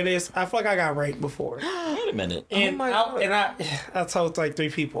ever share this. I feel like I got raped before. Wait a minute. And my God. I told like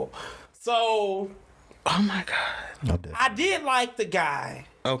 3 people. So, Oh my God. I did like the guy.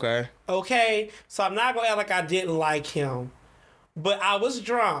 Okay. Okay? So I'm not gonna act like I didn't like him. But I was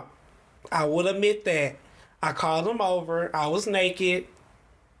drunk. I will admit that. I called him over. I was naked.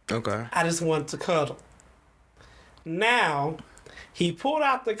 Okay. I just wanted to cuddle. Now, he pulled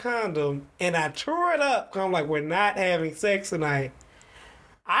out the condom and I tore it up. 'Cause I'm like, we're not having sex tonight.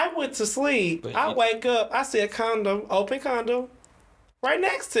 I went to sleep. I wake up. I see a condom, open condom, right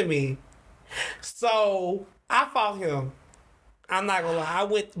next to me. So I fought him. I'm not gonna lie. I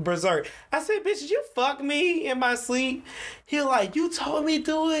went berserk. I said, bitch, did you fuck me in my sleep? He like, you told me to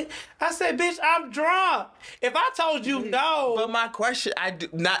do it? I said, bitch, I'm drunk. If I told you no. But my question,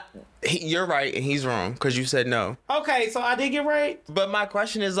 you're right and he's wrong because you said no. Okay, so I did get raped? But my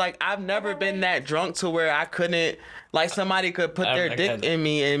question is like, I've never been that drunk to where I couldn't, like somebody could put their dick in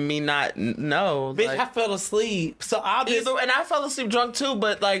me and me not know. Bitch, like, I fell asleep. So I'll just... and I fell asleep drunk too,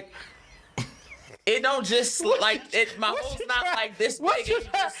 but like... It don't just like it. My hole's not like this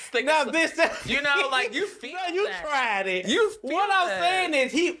big. No, bitch. You know, like you feel. No, you that. tried it. You feel what I'm that. saying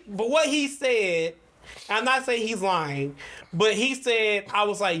is but what he said. I'm not saying he's lying, but he said I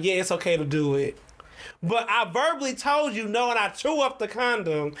was like, yeah, it's okay to do it. But I verbally told you no, and I threw up the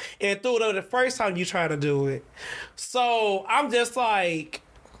condom and threw it up the first time you tried to do it. So I'm just like,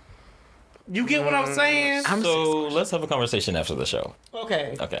 you get what I'm saying? So let's have a conversation after the show.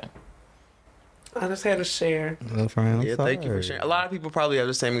 Okay. Okay. I just had to share. Well, friend, I'm Yeah, thank you for sorry. sharing. A lot of people probably have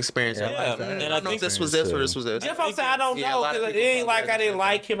the same experience. Yeah, Like, and I I don't know think if this was this or this was this. That's what I'm saying. I don't Yeah, a know lot of because it people ain't like probably I didn't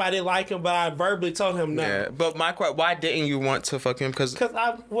like him. I didn't like him, but I verbally told him no. Yeah, but why didn't you want to fuck him? Because Because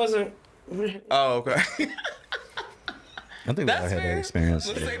I wasn't. oh, okay. I think we all That's had that fair. experience.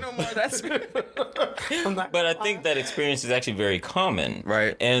 Let's say no more. That's fair. I'm not, But I think that experience is actually very common.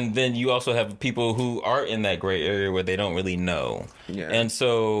 Right. And then you also have people who are in that gray area where they don't really know. Yeah. And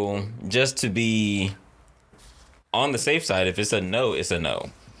so just to be on the safe side, if it's a no, it's a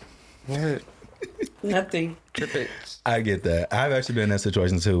no. What? nothing. I get that. I've actually been in that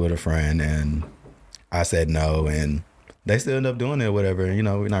situation too with a friend, and I said no, and they still end up doing it, or whatever. You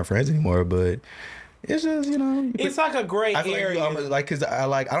know, we're not friends anymore, but it's just, you know, It's like a gray I feel area. like because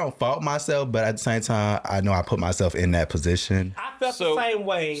I don't fault myself, but at the same time, I know I put myself in that position. I felt the same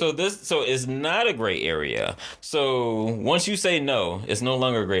way. So it's not a gray area. So once you say no, it's no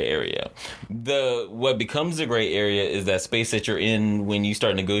longer a gray area. What becomes a gray area is that space that you're in when you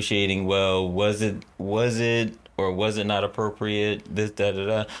start negotiating. Well, was it or was it not appropriate? This da da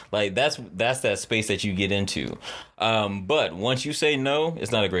da. Like that's that space that you get into. But once you say no,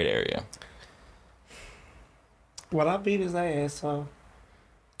 it's not a gray area. Well, I beat his ass, so.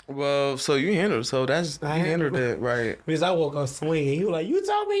 Well, so you handled you handled it right. Because I woke up swinging. You were like, you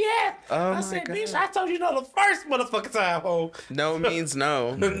told me yes. Oh I my said, God. bitch, I told you no the first motherfucking time, ho. No means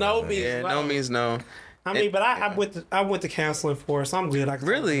no. No means Yeah, no. no means no. I mean, but I went to counseling for it, so I'm good. I can talk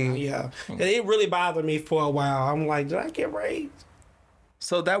Really? about it. Yeah. And it really bothered me for a while. I'm like, did I get raped?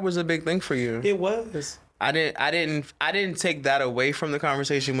 So that was a big thing for you. It was. I didn't take that away from the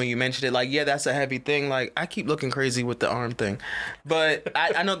conversation when you mentioned it. Like, yeah, that's a heavy thing. Like, I keep looking crazy with the arm thing, but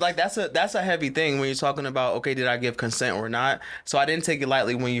I know like that's a heavy thing when you're talking about, okay, did I give consent or not? So I didn't take it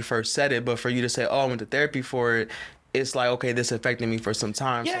lightly when you first said it, but for you to say, oh, I went to therapy for it, it's like, okay, this affected me for some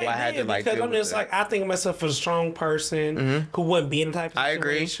time, so I had to like because deal I'm with just it. like I think of myself as a strong person who wouldn't be in the type of I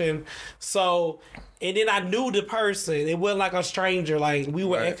agree. situation. So. And then I knew the person. It wasn't like a stranger. Like, we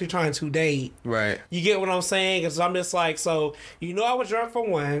were Right. actually trying to date. Right. You get what I'm saying? Because I'm just like, so, you know I was drunk for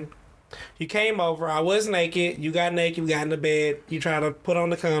one. You came over. I was naked. You got naked. We got in the bed. You tried to put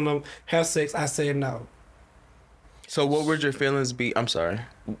on the condom, have sex. I said no. So what would your feelings be? I'm sorry.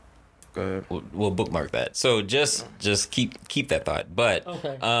 Go ahead. We'll bookmark that. So just keep that thought. But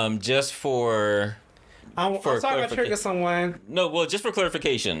Okay. just for I'm For sorry if I trigger clarification. someone. No, well, just for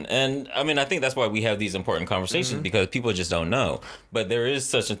clarification, and I mean, I think that's why we have these important conversations because people just don't know. But there is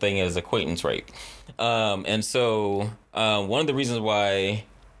such a thing as acquaintance rape, and so one of the reasons why,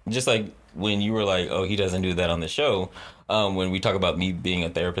 just like when you were like, "Oh, he doesn't do that on the show," when we talk about me being a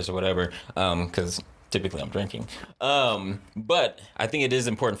therapist or whatever, because typically I'm drinking. But I think it is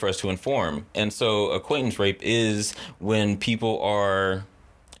important for us to inform, and so acquaintance rape is when people are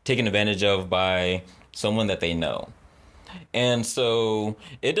taken advantage of by someone that they know. And so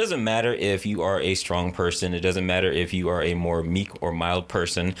it doesn't matter if you are a strong person. It doesn't matter if you are a more meek or mild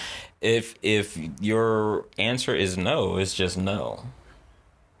person. If your answer is no, it's just no.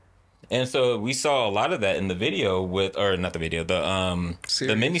 And so we saw a lot of that in the video or not the video, the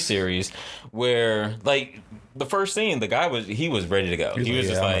miniseries, where like the first scene, the guy was ready to go. He was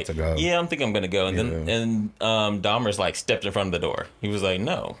just "Yeah, I'm like, about to go." yeah, I'm thinking I'm gonna go. And then Dahmer's like stepped in front of the door. He was like,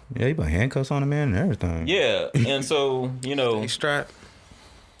 no. Yeah, he put handcuffs on a man and everything. Yeah. And so, Hey, strap.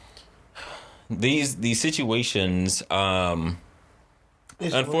 these situations,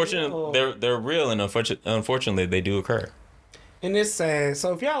 It's unfortunately, real. they're real, and unfortunately, they do occur. And it's sad.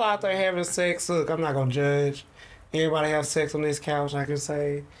 So if y'all out there having sex, look, I'm not gonna judge. Everybody have sex on this couch. I can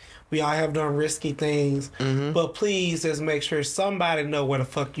say we all have done risky things, but please just make sure somebody know where the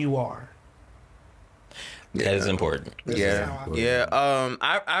fuck you are. That is important. This is how I feel. Yeah.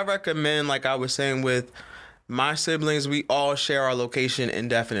 I recommend, like I was saying with my siblings, we all share our location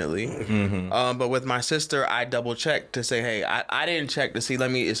indefinitely. But with my sister, I double check to say, hey, I didn't check to see,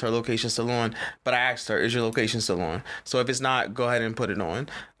 is her location still on? But I asked her, is your location still on? So if it's not, go ahead and put it on.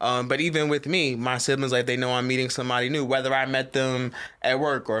 But even with me, my siblings, like, they know I'm meeting somebody new, whether I met them at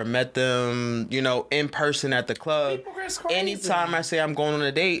work or met them, in person at the club. People get crazy. Anytime I say I'm going on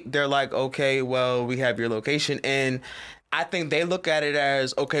a date, they're like, okay, well, we have your location. And I think they look at it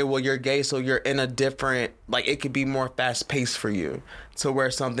as, okay, well, you're gay, so you're in a different, it could be more fast paced for you to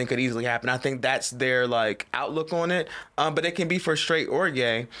where something could easily happen. I think that's their, outlook on it. But it can be for straight or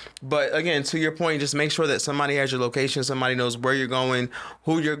gay. But again, to your point, just make sure that somebody has your location, somebody knows where you're going,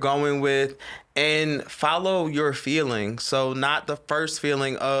 who you're going with, and follow your feeling. So not the first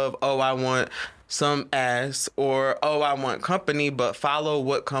feeling of, oh, I want some ass, or oh, I want company, but follow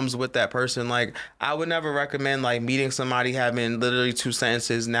what comes with that person. Like, I would never recommend like meeting somebody having literally 2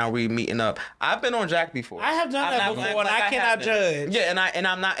 sentences. Now we meeting up. I've been on Jack before. I have done that before, and I cannot judge. Yeah, and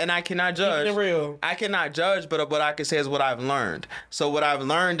I cannot judge. Keeping it real. I cannot judge, but what I can say is what I've learned. So what I've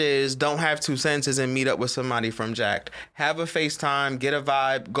learned is don't have 2 sentences and meet up with somebody from Jacked. Have a FaceTime, get a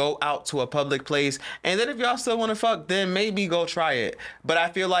vibe, go out to a public place, and then if y'all still want to fuck, then maybe go try it. But I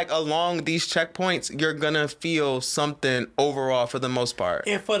feel like along these checkpoints, you're gonna feel something overall for the most part.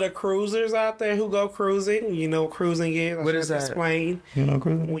 And for the cruisers out there who go cruising, you know what cruising is. What is that? Explain. You know,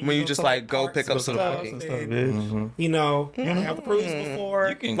 cruising. When you just like go pick up some stuff, money. you know, have cruised before.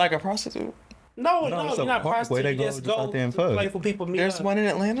 You can Like a prostitute. No, it's you're a not park where prostitute. they You go just just go out there and to fuck. play for people to meet There's up. one in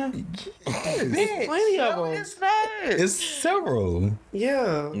Atlanta. There's plenty of them. It's not. It's several.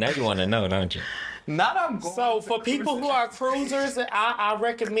 Yeah. now you want to know, don't you? Not I'm going. So for people who are cruisers, I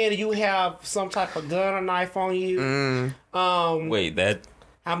recommend you have some type of gun or knife on you. Wait, that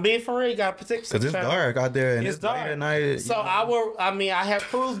I'm being for real. You got to protect Cause it's yourself. dark out there and It's it's dark dark. at night. So I have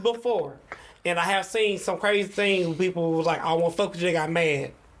cruised before, and I have seen some crazy things. Where people was like, "I want to fuck with you," they got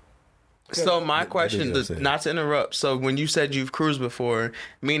mad. So my question, is upset. not to interrupt. So when you said you've cruised before,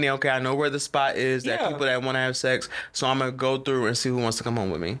 meaning okay, I know where the spot is. That Yeah. people that want to have sex. So I'm gonna go through and see who wants to come home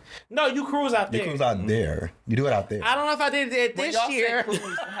with me. No, you cruise out You there. cruise out there. You do it out there. I don't know if I did it this year.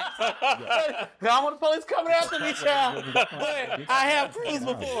 I want the police coming after me, child. But I have cruised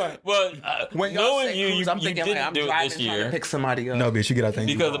before. well, When y'all knowing say you, cruise, I'm you thinking didn't like, I'm do it driving this trying to year pick somebody up. No, bitch, you get out there.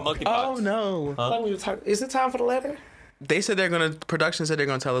 because of monkeypox. Oh no. Like we were talking- Is it time for the letter? They said production said they're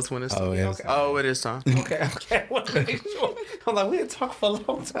gonna tell us when it's Oh, time. yeah. Okay. Oh, it is time. Okay. I want to make sure. I'm like, we didn't talk for a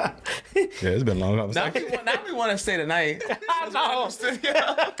long time. Yeah, it's been long. I'm now, sorry. we want to stay tonight. I know. I love the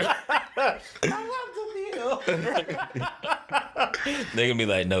deal. They're gonna be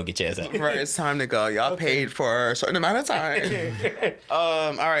like, no, get your ass out. Right, it's time to go. Y'all paid for a certain amount of time.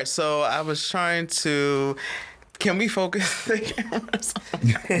 All right, so I was trying to. Can we focus the cameras?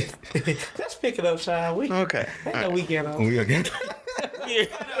 Let's pick it up, child. We Okay. ain't no weekend on. We again.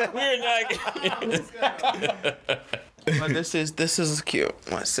 We're not. But this is cute.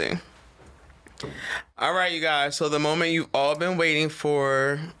 Let's see. All right, you guys. So the moment you've all been waiting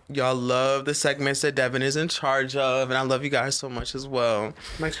for, y'all love the segments that Devin is in charge of, and I love you guys so much as well.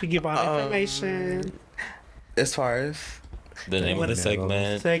 Make sure you give all the information. As far as The name of the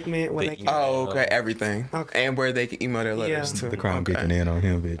segment. Segment. What The they can. oh, okay, everything, Okay. and where they can email their letters Yeah. to. The crime Okay. kicking in on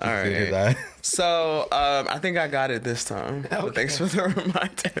him, bitch. All You see right. his eye? So I think I got it this time. But Okay. thanks for the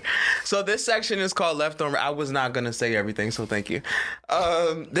reminder. So this section is called Left on Red. I was not gonna say everything, so thank you.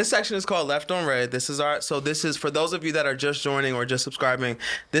 This section is called Left on Red. This is for those of you that are just joining or just subscribing.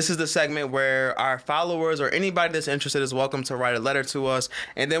 This is the segment where our followers or anybody that's interested is welcome to write a letter to us,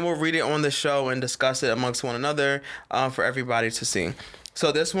 and then we'll read it on the show and discuss it amongst one another for everybody to see.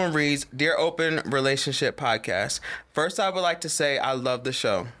 So this one reads, Dear Open Relationship Podcast. First, I would like to say I love the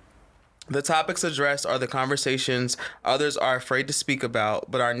show. The topics addressed are the conversations others are afraid to speak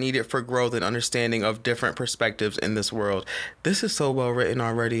about, but are needed for growth and understanding of different perspectives in this world. This is so well written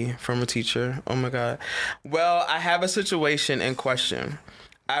already from a teacher. Oh my God. Well, I have a situation in question.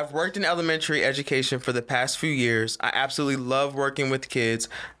 I've worked in elementary education for the past few years. I absolutely love working with kids,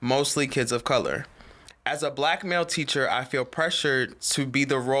 mostly kids of color. As a black male teacher, I feel pressured to be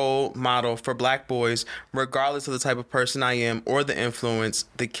the role model for black boys, regardless of the type of person I am or the influence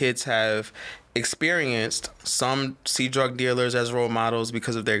the kids have experienced. Some see drug dealers as role models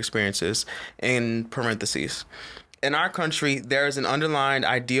because of their experiences, in parentheses. In our country, there is an underlying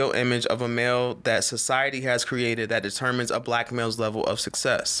ideal image of a male that society has created that determines a black male's level of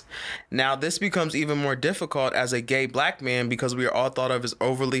success. Now, this becomes even more difficult as a gay black man because we are all thought of as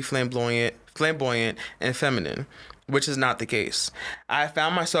overly flamboyant and feminine, which is not the case. I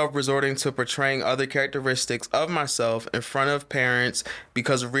found myself resorting to portraying other characteristics of myself in front of parents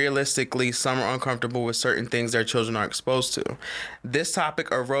because realistically, some are uncomfortable with certain things their children are exposed to. This topic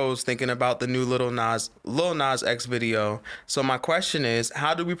arose thinking about the new Lil Nas X video. So my question is,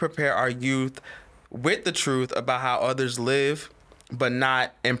 how do we prepare our youth with the truth about how others live, but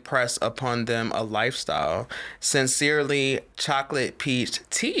not impress upon them a lifestyle? Sincerely, Chocolate Peach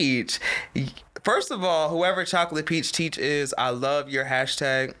Teach. First of all, whoever Chocolate Peach Teach is, I love your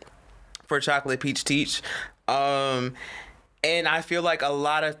hashtag for Chocolate Peach Teach. And I feel like a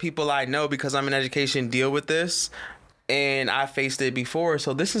lot of people I know, because I'm in education, deal with this. And I faced it before.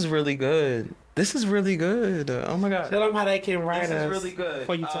 So this is really good. This is really good. Oh my god. Tell them how they can write This us. is really good.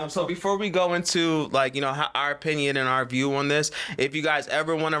 Before you talk So before we go into how our opinion and our view on this, if you guys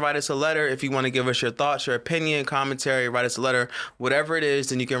ever want to write us a letter, if you want to give us your thoughts, your opinion, commentary, write us a letter, whatever it is,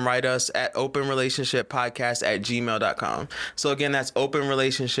 then you can write us at openrelationshippodcast@gmail.com. So again, that's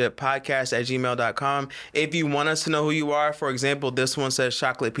openrelationshippodcast@gmail.com. If you want us to know who you are, for example, this one says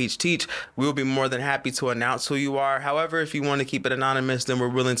Chocolate Peach Teach, we'll be more than happy to announce who you are. However, if you want to keep it anonymous, then we're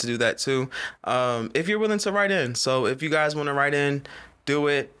willing to do that too. If you're willing to write in. So if you guys want to write in, do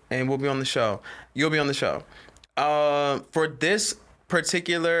it, and we'll be on the show. You'll be on the show. For this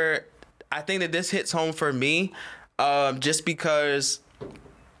particular, I think that this hits home for me, just because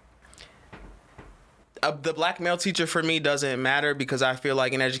the black male teacher for me doesn't matter, because I feel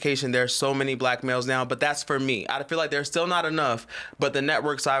like in education there's so many black males now, but that's for me. I feel like there's still not enough, but the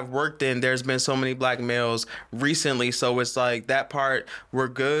networks I've worked in, there's been so many black males recently, so it's like that part we're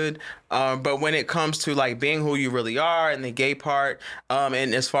good. But when it comes to like being who you really are and the gay part,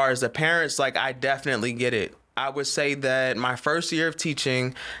 and as far as the parents, like I definitely get it. I would say that my first year of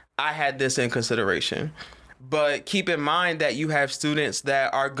teaching, I had this in consideration. But keep in mind that you have students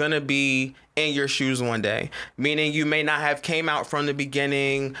that are going to be in your shoes one day, meaning you may not have came out from the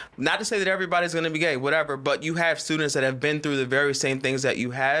beginning. Not to say that everybody's going to be gay, whatever, but you have students that have been through the very same things that you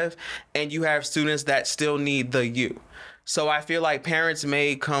have, and you have students that still need the you. So I feel like parents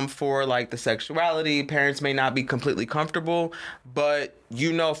may come for like the sexuality, parents may not be completely comfortable, but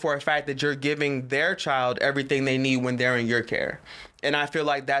you know for a fact that you're giving their child everything they need when they're in your care. And I feel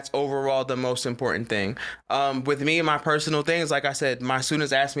like that's overall the most important thing. With me and my personal things, like I said, my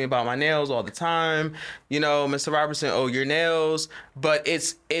students ask me about my nails all the time. You know, Mr. Robertson, oh, your nails. But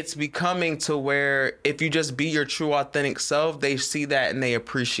it's becoming to where if you just be your true, authentic self, they see that and they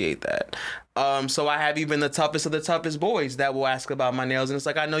appreciate that. So I have even the toughest of the toughest boys that will ask about my nails. And it's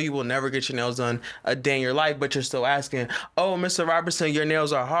like, I know you will never get your nails done a day in your life, but you're still asking, oh, Mr. Robertson, your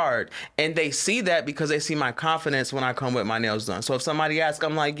nails are hard. And they see that because they see my confidence when I come with my nails done. So if somebody asks,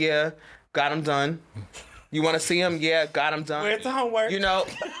 I'm like, yeah, got them done. You want to see them? Yeah, got them done. Where's the homework? You know,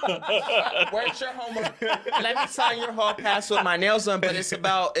 where's your homework? Let me sign your hall pass with my nails done. But it's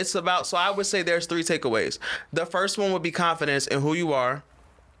about, so I would say there's 3 takeaways. The first one would be confidence in who you are.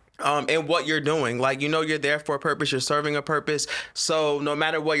 And what you're doing. Like, you know, you're there for a purpose, you're serving a purpose. So no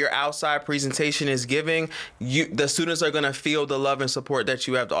matter what your outside presentation is giving, the students are going to feel the love and support that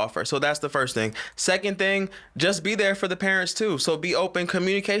you have to offer. So that's the first thing. Second thing, just be there for the parents too. So be open,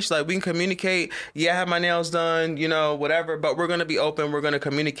 communication. Like, we can communicate, yeah, I have my nails done, you know, whatever, but we're going to be open. We're going to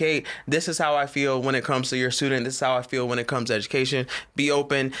communicate. This is how I feel when it comes to your student. This is how I feel when it comes to education. Be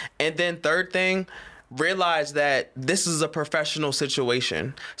open. And then third thing, realize that this is a professional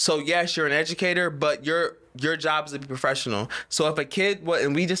situation. So yes, you're an educator, but your job is to be professional. So if a kid,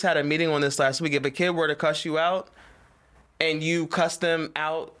 and we just had a meeting on this last week, if a kid were to cuss you out and you cuss them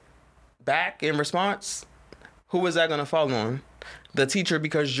out back in response, who is that going to fall on? The teacher,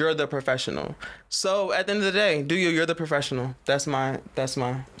 because you're the professional. So at the end of the day, you're the professional. That's my.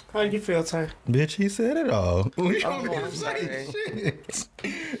 How do you feel, Ty? Bitch, he said it all. I'm sorry.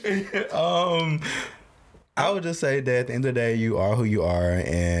 I would just say that at the end of the day, you are who you are.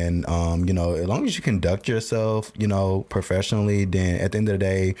 And, you know, as long as you conduct yourself, you know, professionally, then at the end of the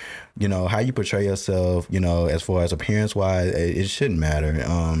day, you know, how you portray yourself, you know, as far as appearance-wise, it shouldn't matter.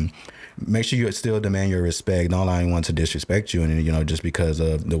 Make sure you still demand your respect. Don't allow anyone to disrespect you, and you know, just because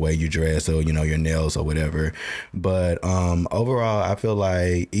of the way you dress or you know your nails or whatever. But overall, I feel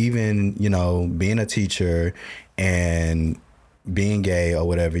like even you know being a teacher and being gay or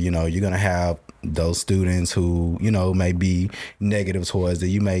whatever, you know, you're gonna have those students who you know may be negative towards it.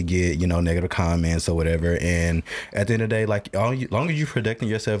 You may get you know negative comments or whatever. And at the end of the day, like as long as you're protecting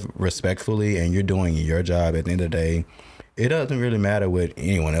yourself respectfully and you're doing your job, at the end of the day, it doesn't really matter what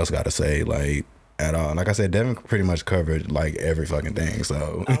anyone else got to say, like, at all. Like I said, Devin pretty much covered, like, every fucking thing,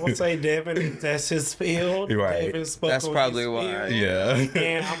 so. I would say Devin, that's his field. Right. Devin spoke That's on probably his why. field. Yeah.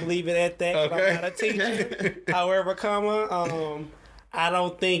 And I'm leaving it at that, 'cause Okay. I'm not a teacher. However, I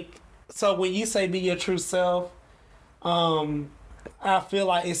don't think, so when you say be your true self, I feel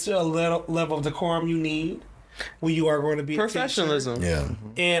like it's still a level of decorum you need when you are going to be Professionalism. Yeah. a teacher.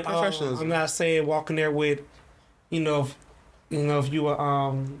 And Professionalism. I'm not saying walking there with, if you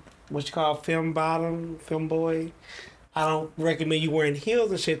were what you call film boy. I don't recommend you wearing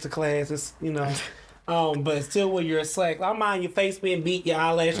heels and shit to class. It's but still with your slack. I don't mind your face being beat, your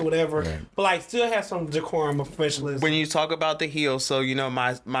eyelash or whatever. Right. But like still have some decorum of professionalism. When you talk about the heel, so you know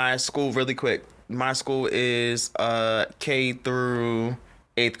my school really quick. My school is K through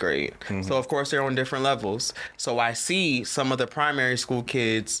 8th grade. So of course they're on different levels. So I see some of the primary school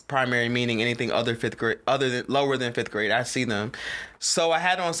kids, primary meaning anything other 5th grade, other than lower than 5th grade. I see them. So I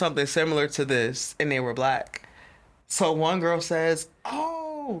had on something similar to this, and they were black. So one girl says,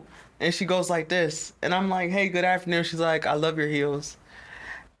 "Oh," and she goes like this, and I'm like, "Hey, good afternoon." She's like, "I love your heels,"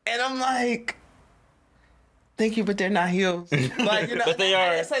 and I'm like, "Thank you, but they're not heels." Like, you know, But they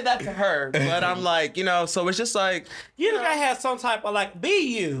are. I didn't say that to her, but I'm like, you know, so it's just like, You gotta have some type of like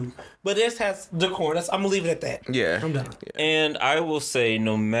be you, but this has decorum. I'm gonna leave it at that. yeah, I'm done. And I will say,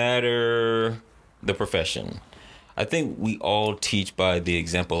 no matter the profession, I think we all teach by the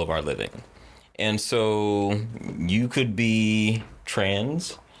example of our living. And so you could be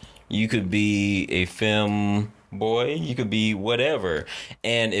trans, you could be a femme boy, you could be whatever.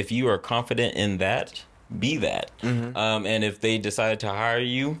 And if you are confident in that, be that. And if they decide to hire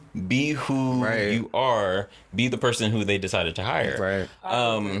you, be who Right. you are, be the person who they decided to hire.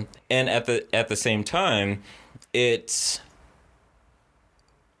 right. And at the same time,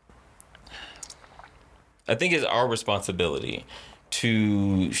 I think it's our responsibility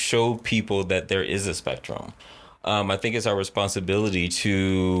to show people that there is a spectrum. I think it's our responsibility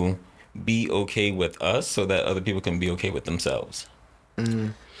to be okay with us so that other people can be okay with themselves.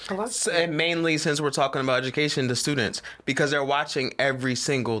 And mainly, since we're talking about education, the students, because they're watching every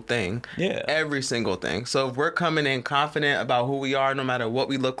single thing. Yeah. Every single thing. So if we're coming in confident about who we are, no matter what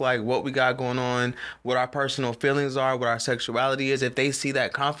we look like, what we got going on, what our personal feelings are, what our sexuality is, if they see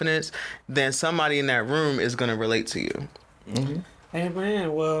that confidence, then somebody in that room is going to relate to you. Hey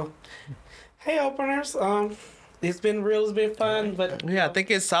man, well, hey openers. It's been real. It's been fun, but Yeah, I think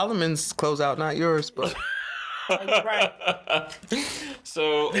it's Solomon's closeout, not yours, but right.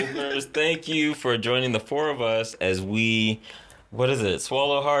 So, openers, thank you for joining the four of us as we,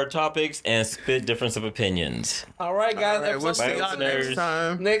 swallow hard topics and spit difference of opinions. All right, guys. all right, we'll see y'all listeners. next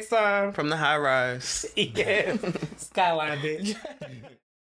time Next time. from the high rise. Yeah. Skyline, bitch.